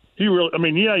 He really,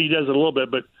 he does it a little bit,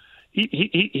 but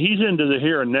he's into the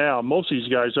here and now. Most of these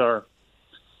guys are.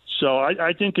 So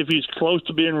I think if he's close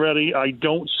to being ready, I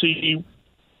don't see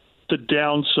the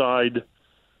downside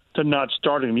to not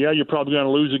starting him. Yeah, you're probably going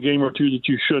to lose a game or two that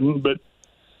you shouldn't, but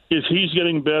if he's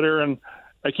getting better, and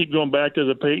I keep going back to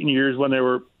the Peyton years when they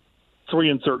were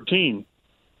 3-13,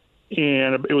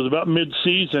 and it was about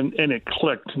mid-season, and it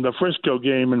clicked. The Frisco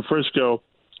game in Frisco,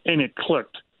 and it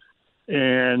clicked.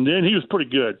 And then he was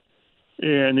pretty good,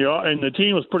 and the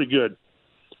team was pretty good.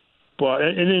 But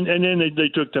and then they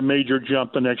took the major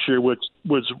jump the next year, which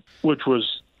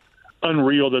was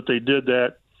unreal that they did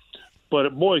that.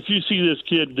 But boy, if you see this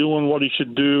kid doing what he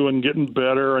should do and getting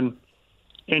better, and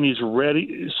he's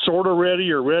ready, sort of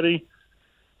ready or ready,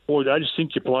 boy, I just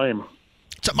think you play him.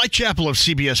 So Mike Chappell of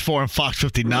CBS 4 and Fox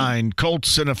 59,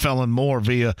 Colts, NFL, and more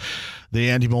via the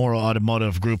Andy Moore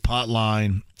Automotive Group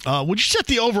hotline. Would you set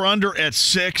the over-under at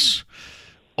 6?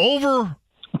 Over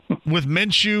with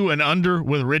Minshew and under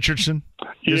with Richardson?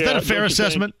 Is that a fair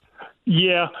assessment?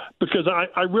 Yeah, because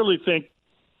I really think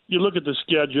you look at the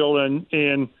schedule, and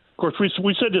of course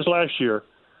we said this last year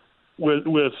with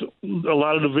a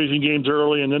lot of division games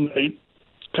early, and then they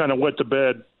kind of went to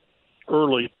bed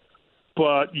early.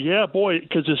 But, yeah, boy,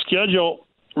 because the schedule,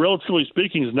 relatively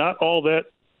speaking, is not all that,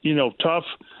 tough.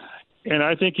 And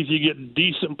I think if you get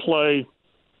decent play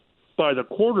by the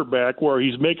quarterback where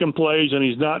he's making plays and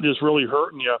he's not just really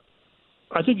hurting you,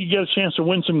 I think you get a chance to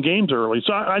win some games early.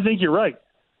 So I think you're right.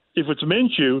 If it's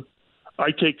Minshew,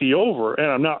 I take the over.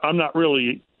 And I'm not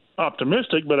really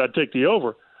optimistic, but I'd take the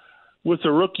over. With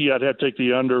the rookie, I'd have to take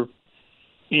the under.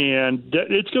 And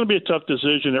it's going to be a tough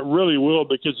decision. It really will,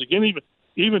 because, again,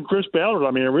 even Chris Ballard, I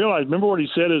realized, remember what he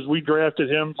said is we drafted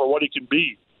him for what he can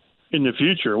be in the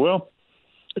future. Well,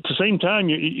 at the same time,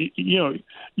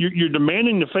 you're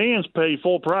demanding the fans pay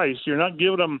full price. You're not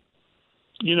giving them,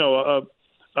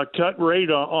 a cut rate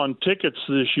on tickets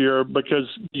this year because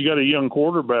you got a young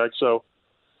quarterback. So,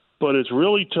 but it's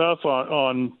really tough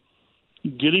on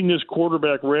getting this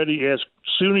quarterback ready as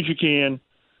soon as you can,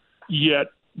 yet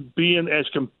being as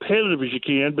competitive as you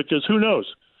can, because who knows?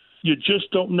 You just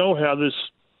don't know how this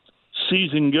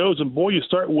season goes. And, boy, you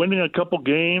start winning a couple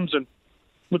games, and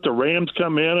with the Rams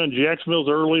come in and Jacksonville's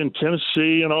early and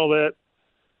Tennessee and all that,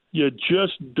 you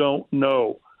just don't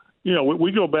know.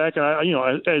 We go back,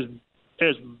 and,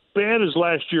 as bad as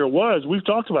last year was, we've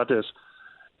talked about this.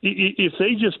 If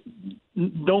they just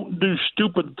don't do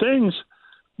stupid things,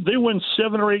 they win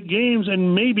 7 or 8 games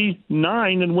and maybe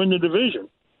 9 and win the division,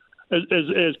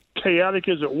 as chaotic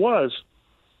as it was.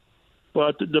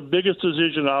 But the biggest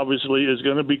decision, obviously, is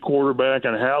going to be quarterback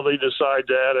and how they decide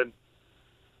that. And,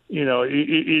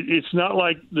 it's not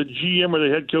like the GM or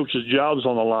the head coach's job's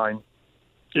on the line.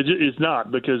 It's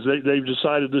not, because they've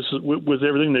decided this is, with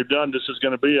everything they've done, this is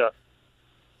going to be a,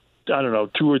 2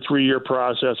 or 3 year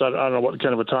process. I don't know what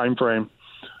kind of a time frame.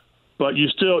 But you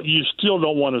still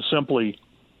don't want to simply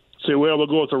say, well, we'll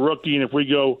go with a rookie, and if we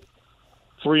go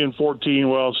 3-14,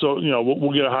 well, so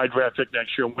we'll get a high draft pick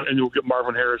next year, and we'll get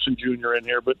Marvin Harrison Jr. in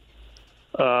here. But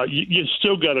you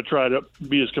still got to try to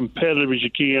be as competitive as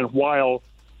you can while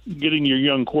getting your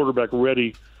young quarterback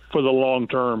ready for the long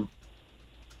term.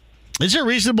 Is it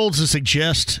reasonable to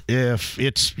suggest if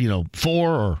it's 4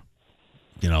 or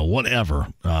whatever,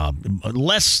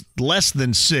 less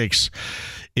than 6,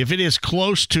 if it is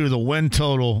close to the win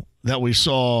total that we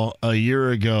saw a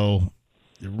year ago,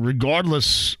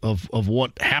 regardless of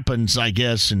what happens, I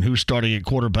guess, and who's starting at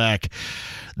quarterback,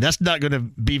 that's not going to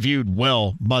be viewed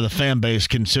well by the fan base,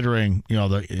 considering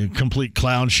the complete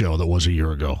clown show that was a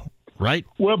year ago, right?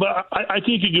 Well, but I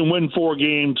think you can win 4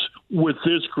 games with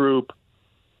this group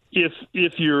if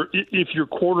your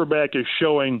quarterback is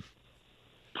showing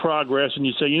progress, and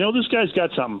you say, this guy's got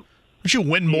something. Would you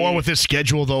win more with his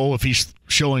schedule, though, if he's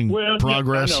showing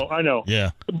progress? Yeah, I know.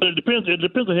 Yeah. But it depends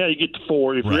on how you get to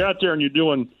 4. If you're out there and you're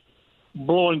doing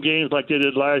blowing games like they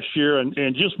did last year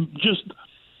and just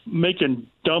making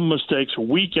dumb mistakes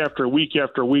week after week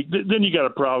after week, then you got a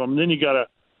problem. Then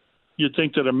you'd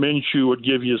think that a Minshew would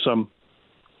give you some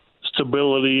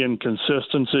stability and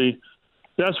consistency.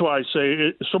 That's why I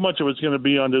say so much of it's going to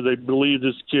be under they believe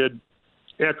this kid,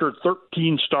 after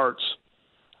 13 starts,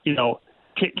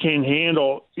 can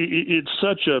handle. It's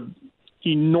such a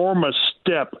enormous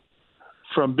step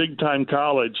from big-time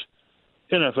college,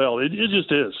 NFL. It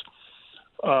just is.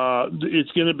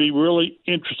 It's going to be really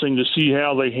interesting to see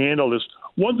how they handle this.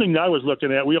 One thing I was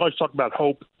looking at, we always talk about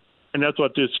hope, and that's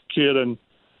what this kid and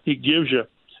he gives you.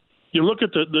 You look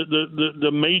at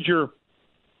the major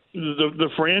the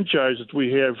franchises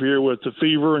we have here with the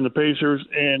Fever and the Pacers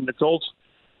and the Colts,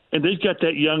 and they've got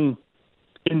that young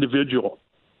individual.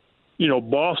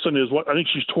 Boston is I think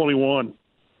she's 21.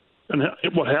 And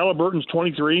Halliburton's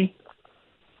 23,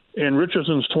 and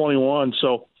Richardson's 21.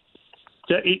 So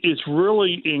it's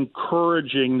really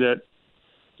encouraging that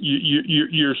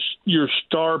your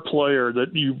star player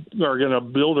that you are going to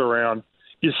build around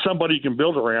is somebody you can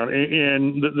build around.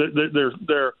 And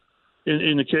they're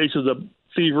in the case of the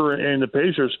Fever and the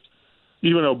Pacers,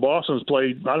 even though Boston's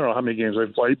played, I don't know how many games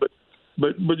they've played, but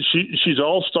she's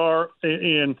all-star,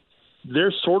 and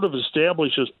they're sort of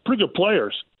established as pretty good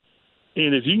players.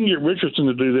 And if you can get Richardson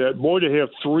to do that, boy, to have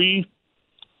 3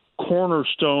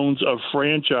 cornerstones of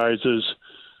franchises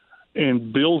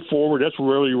and build forward, that's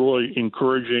really, really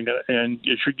encouraging, and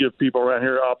it should give people around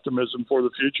here optimism for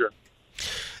the future.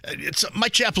 It's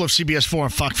Mike Chappell of CBS 4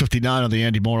 and Fox 59 on the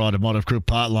Andy Moore Automotive Group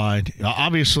hotline.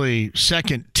 Obviously,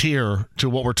 second tier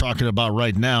to what we're talking about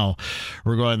right now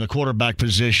regarding the quarterback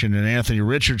position, and Anthony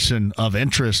Richardson of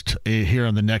interest here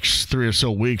in the next 3 or so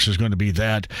weeks is going to be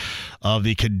that of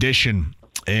the condition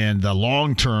and the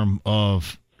long term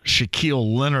of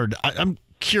Shaquille Leonard. I'm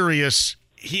curious.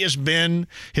 He has been,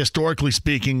 historically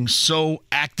speaking, so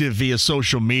active via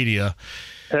social media.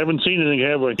 Haven't seen anything,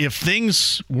 have we? If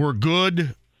things were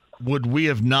good, would we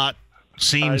have not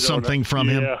seen something from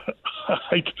him?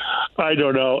 I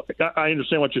don't know. I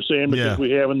understand what you're saying because we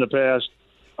have in the past.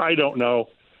 I don't know.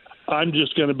 I'm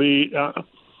just going to be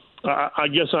I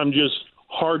guess I'm just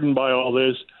hardened by all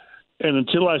this. And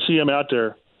until I see him out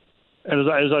there, and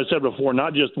as I said before,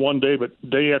 not just one day, but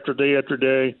day after day after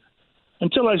day,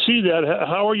 until I see that,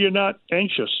 how are you not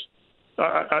anxious?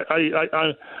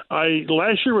 I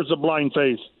last year was a blind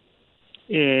faith,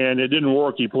 and it didn't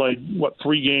work. He played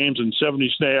 3 games and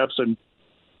 70 snaps, and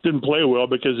didn't play well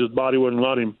because his body wouldn't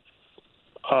let him.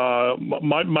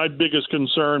 My biggest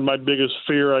concern, my biggest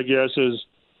fear, I guess, is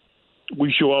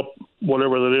we show up,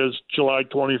 whatever that is, July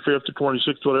 25th or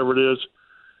 26th, whatever it is.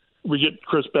 We get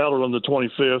Chris Ballard on the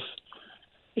 25th,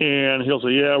 and he'll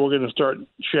say, yeah, we're going to start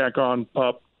Shaq on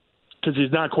pup because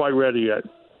he's not quite ready yet.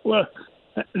 Well,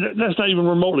 that's not even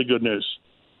remotely good news.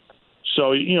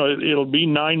 So, it'll be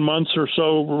 9 months or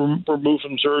so removed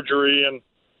from surgery, and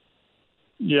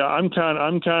yeah, I'm kind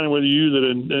of with you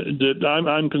that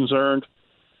I'm concerned.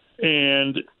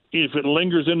 And if it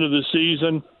lingers into the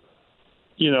season,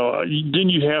 then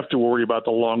you have to worry about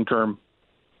the long-term,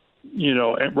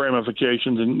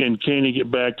 ramifications. And can he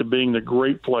get back to being the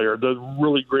great player, the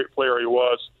really great player he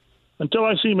was? Until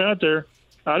I see him out there,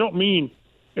 I don't mean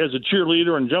as a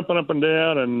cheerleader and jumping up and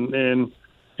down and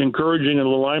encouraging the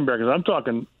linebackers. I'm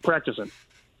talking practicing,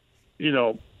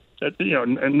 and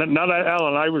not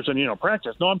Allen Iverson,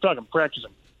 practice. No, I'm talking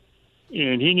practicing.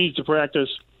 And he needs to practice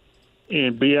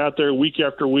and be out there week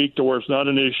after week to where it's not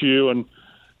an issue.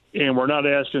 And we're not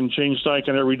asking Shane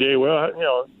Steichen every day, well,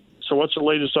 so what's the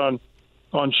latest on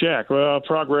Shaq? Well,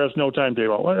 progress, no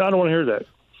timetable. Well, I don't want to hear that.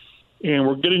 And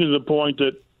we're getting to the point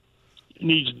that it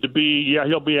needs to be, yeah,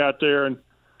 he'll be out there. And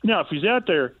now if he's out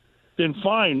there, then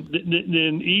fine,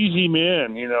 then ease him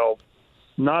in,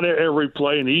 not every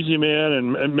play, and ease him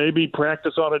in and maybe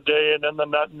practice on a day and then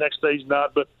the next day's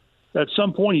not. But at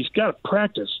some point he's got to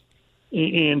practice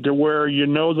and to where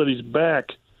that he's back.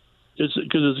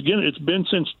 Because it's been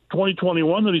since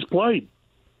 2021 that he's played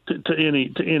to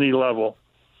any level.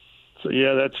 So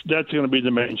yeah, that's going to be the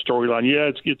main storyline.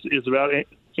 Yeah, it's about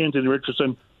Anthony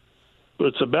Richardson, but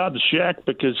it's about the Shaq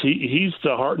because he's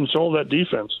the heart and soul of that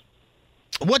defense.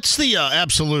 What's the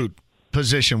absolute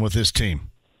position with this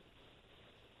team?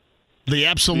 The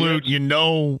absolute,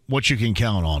 what you can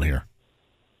count on here.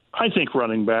 I think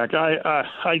running back.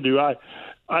 I do.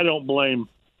 I don't blame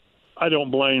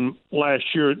last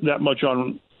year that much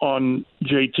on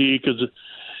JT because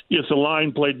if the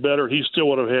line played better, he still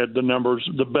would have had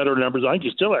the better numbers. I think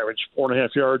he still averaged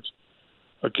 4.5 yards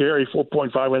a carry,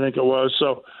 4.5, I think it was.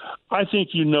 So I think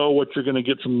what you're going to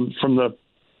get from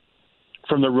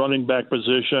the running back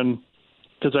position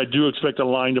because I do expect the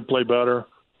line to play better,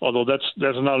 although that's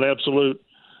not an absolute.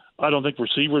 I don't think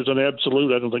receivers an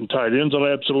absolute. I don't think tight ends an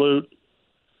absolute.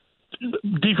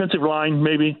 Defensive line,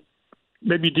 maybe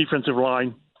defensive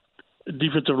line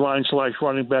 /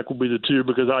 running back will be the two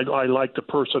because I like the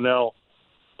personnel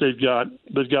they've got.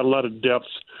 They've got a lot of depth.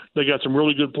 They got some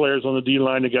really good players on the D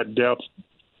line. They got depth.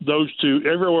 Those two.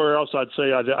 Everywhere else, I'd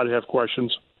say I'd have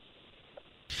questions.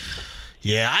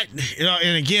 Yeah,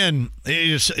 and again,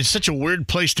 it's such a weird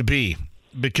place to be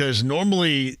because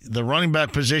normally the running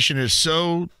back position is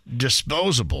so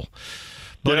disposable.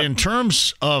 But in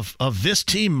terms of this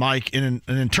team, Mike, and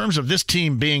in terms of this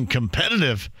team being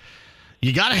competitive,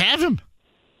 you got to have him.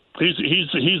 He's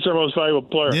their most valuable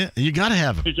player. Yeah, you got to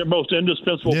have him. He's their most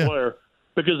indispensable player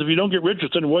because if you don't get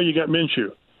Richardson, well, you got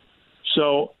Minshew.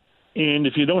 So, and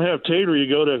if you don't have Taylor, you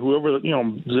go to whoever,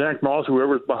 Zach Moss,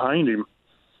 whoever's behind him.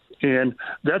 And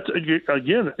that's,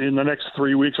 again, in the next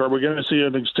 3 weeks, are we going to see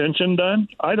an extension done?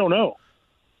 I don't know.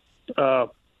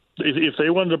 If they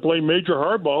wanted to play major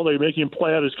hardball, they make him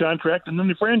play out his contract and then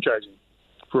they franchise him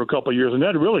for a couple of years. And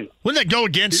that really wouldn't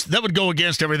that would go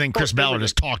against everything Chris Ballard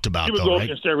has talked about. It would go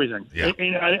against everything. Yeah.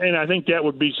 And I think that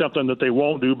would be something that they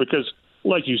won't do because,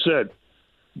 like you said,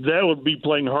 that would be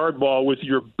playing hardball with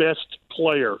your best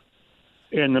player,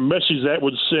 and the message that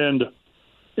would send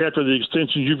after the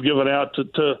extensions you've given out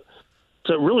to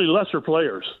really lesser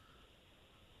players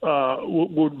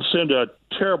would send a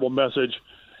terrible message.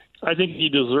 I think he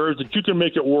deserves it. You can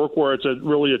make it work where it's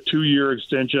really a 2-year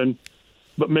extension,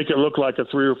 but make it look like a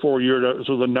 3 or 4 year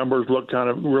so the numbers look kind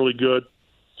of really good.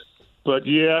 But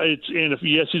yeah,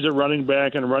 he's a running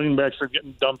back and running backs are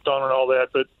getting dumped on and all that,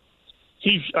 but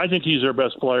I think he's their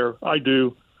best player. I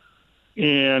do.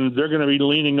 And they're going to be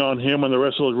leaning on him and the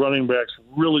rest of those running backs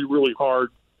really, really hard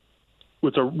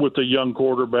with the young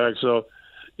quarterback. So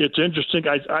it's interesting.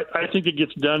 I think it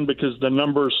gets done because the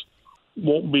numbers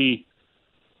won't be,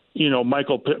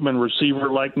 Michael Pittman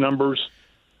receiver-like numbers,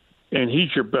 and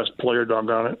he's your best player,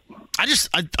 doggone it.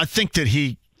 I think that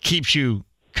he keeps you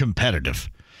competitive.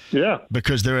 Yeah.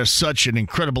 Because there is such an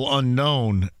incredible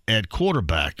unknown at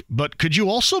quarterback. But could you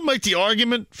also make the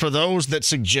argument for those that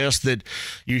suggest that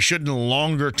you shouldn't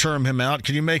longer term him out?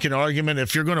 Can you make an argument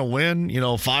if you're going to win,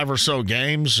 5 or so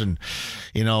games and,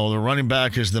 the running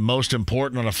back is the most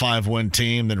important on a 5-win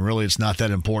team, then really it's not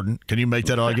that important? Can you make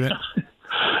that argument?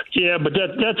 Yeah, but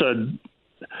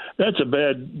that's a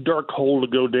bad dark hole to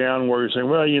go down where you're saying,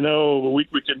 well, we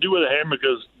can do with him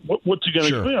because what's he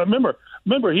going to do?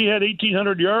 Remember, he had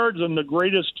 1,800 yards and the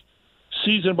greatest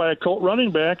season by a Colt running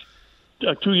back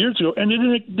 2 years ago, and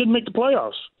it didn't make the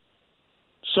playoffs.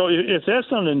 So if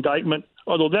that's not an indictment,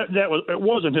 although it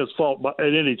wasn't his fault by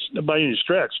any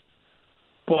stretch.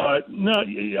 But no,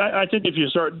 I think if you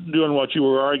start doing what you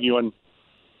were arguing,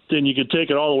 then you can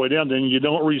take it all the way down. Then you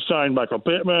don't re-sign Michael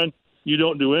Pittman. You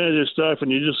don't do any of this stuff,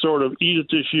 and you just sort of eat it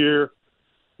this year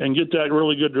and get that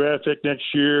really good draft pick next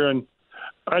year. And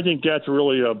I think that's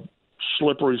really a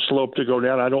slippery slope to go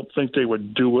down. I don't think they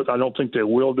would do it. I don't think they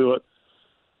will do it.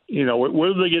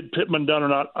 Whether they get Pittman done or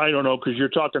not, I don't know, because you're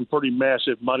talking pretty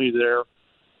massive money there.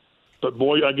 But,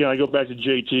 boy, again, I go back to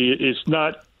JT. It's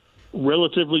not,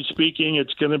 relatively speaking,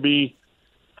 it's going to be,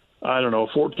 I don't know,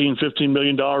 $14, $15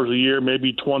 million a year,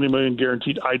 maybe $20 million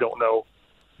guaranteed. I don't know.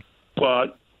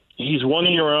 But he's one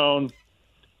of your own.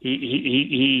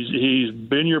 He's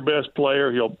been your best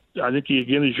player. I think he,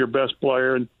 again, is your best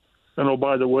player. And oh,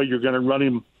 by the way, you're going to run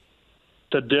him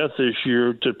to death this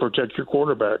year to protect your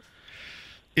quarterback.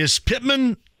 Is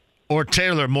Pittman or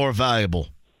Taylor more valuable,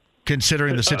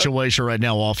 considering the situation right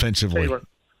now offensively?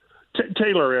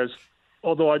 Taylor is,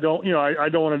 although I don't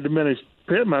want to diminish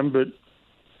Pittman, but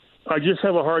I just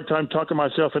have a hard time talking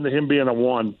myself into him being a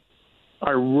one. I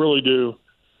really do.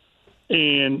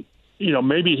 And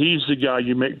maybe he's the guy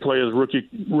you make play his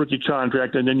rookie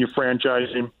contract, and then you franchise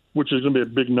him, which is going to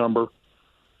be a big number.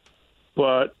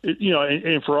 But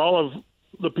and for all of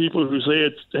the people who say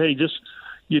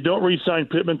you don't re-sign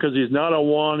Pittman because he's not a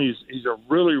one. He's a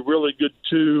really, really good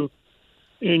two,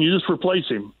 and you just replace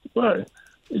him. But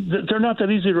they're not that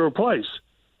easy to replace.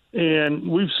 And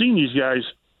we've seen these guys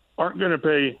aren't going to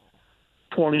pay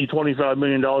 $20, $25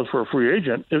 million for a free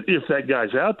agent if that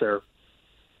guy's out there.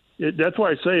 That's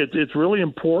why I say it's really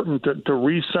important to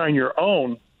re-sign your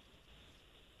own,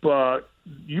 but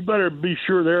you better be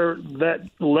sure they're that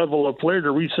level of player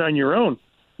to re-sign your own.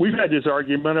 We've had this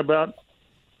argument about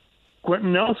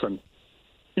Quentin Nelson.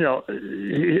 At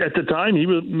the time, he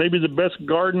was maybe the best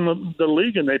guard in the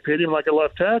league, and they paid him like a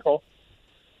left tackle.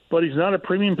 But he's not a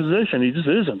premium position. He just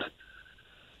isn't.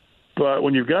 But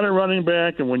when you've got a running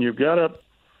back, and when you've got a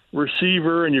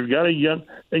receiver, and you've got a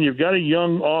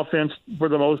young offense for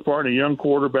the most part, and a young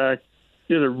quarterback,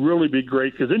 it'll really be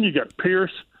great. Because then you got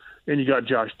Pierce, and you got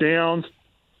Josh Downs.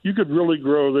 You could really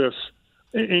grow this,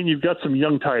 and you've got some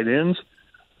young tight ends.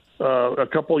 A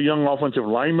couple of young offensive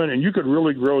linemen, and you could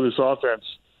really grow this offense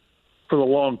for the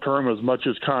long term as much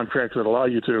as contracts would allow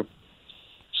you to.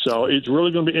 So it's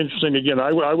really going to be interesting. Again,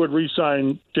 I would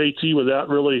re-sign JT without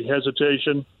really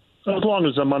hesitation, as long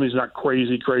as the money's not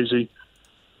crazy.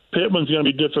 Pittman's going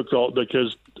to be difficult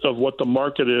because of what the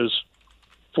market is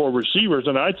for receivers,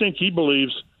 and I think he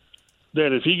believes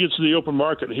that if he gets to the open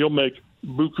market, he'll make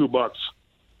buku bucks.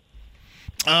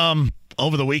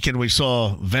 Over the weekend, we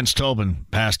saw Vince Tobin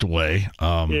passed away.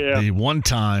 The one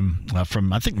time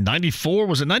from, I think, 94.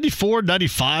 Was it 94,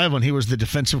 95 when he was the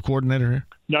defensive coordinator here?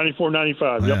 94,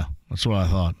 95, yep. Yeah, that's what I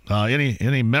thought.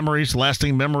 Any memories,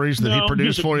 lasting memories that he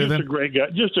produced for you then?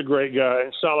 Just a great guy,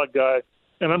 solid guy.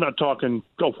 And I'm not talking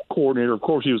coordinator. Of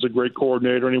course, he was a great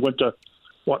coordinator, and he went to,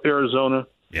 Arizona?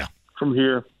 Yeah. From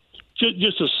here.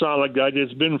 Just a solid guy.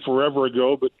 It's been forever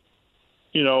ago, but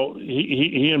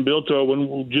he and Bill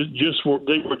Tobin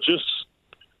they were just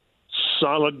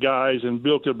solid guys, and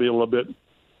Bill could be a little bit,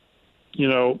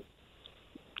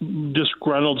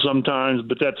 disgruntled sometimes,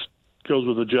 but that goes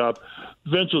with the job.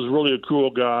 Vince was really a cool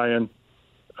guy, and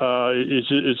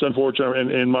it's unfortunate,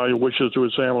 and my wishes to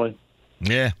his family.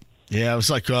 Yeah. Yeah, it was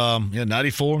like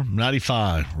 94,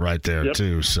 95 right there,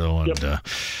 too. So, and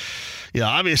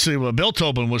obviously, when Bill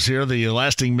Tobin was here, the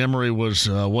lasting memory was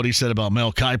what he said about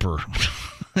Mel Kiper.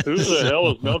 Who the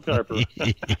hell is Mel Kiper?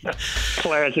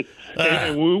 Classic.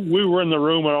 And we were in the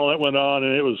room when all that went on,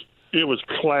 and it was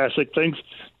classic. Things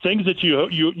that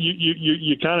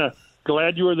you kind of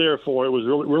glad you were there for. It was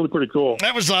really pretty cool.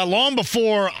 That was long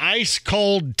before ice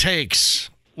cold takes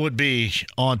would be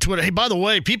on Twitter. Hey, by the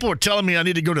way, people are telling me I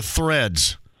need to go to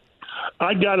Threads.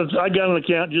 I got an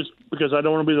account just because I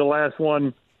don't want to be the last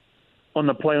one on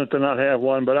the planet to not have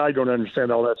one, but I don't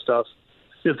understand all that stuff.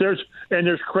 If there's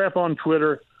crap on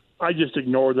Twitter, I just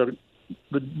ignore the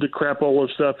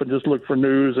crapola stuff and just look for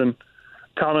news and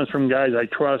comments from guys I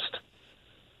trust.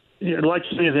 Like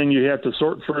anything, you have to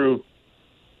sort through,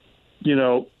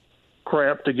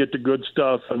 crap to get the good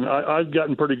stuff, and I've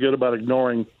gotten pretty good about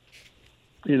ignoring,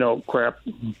 crap.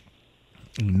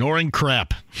 Ignoring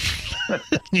crap.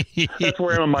 That's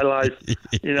where I am in my life.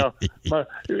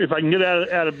 If I can get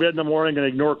out of bed in the morning and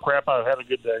ignore crap, I've had a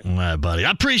good day. All right, buddy.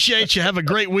 I appreciate you. Have a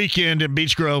great weekend in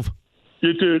Beech Grove.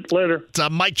 You too. Later. It's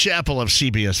Mike Chappell of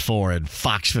CBS 4 and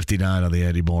Fox 59 on the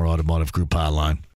Andy Moore Automotive Group hotline.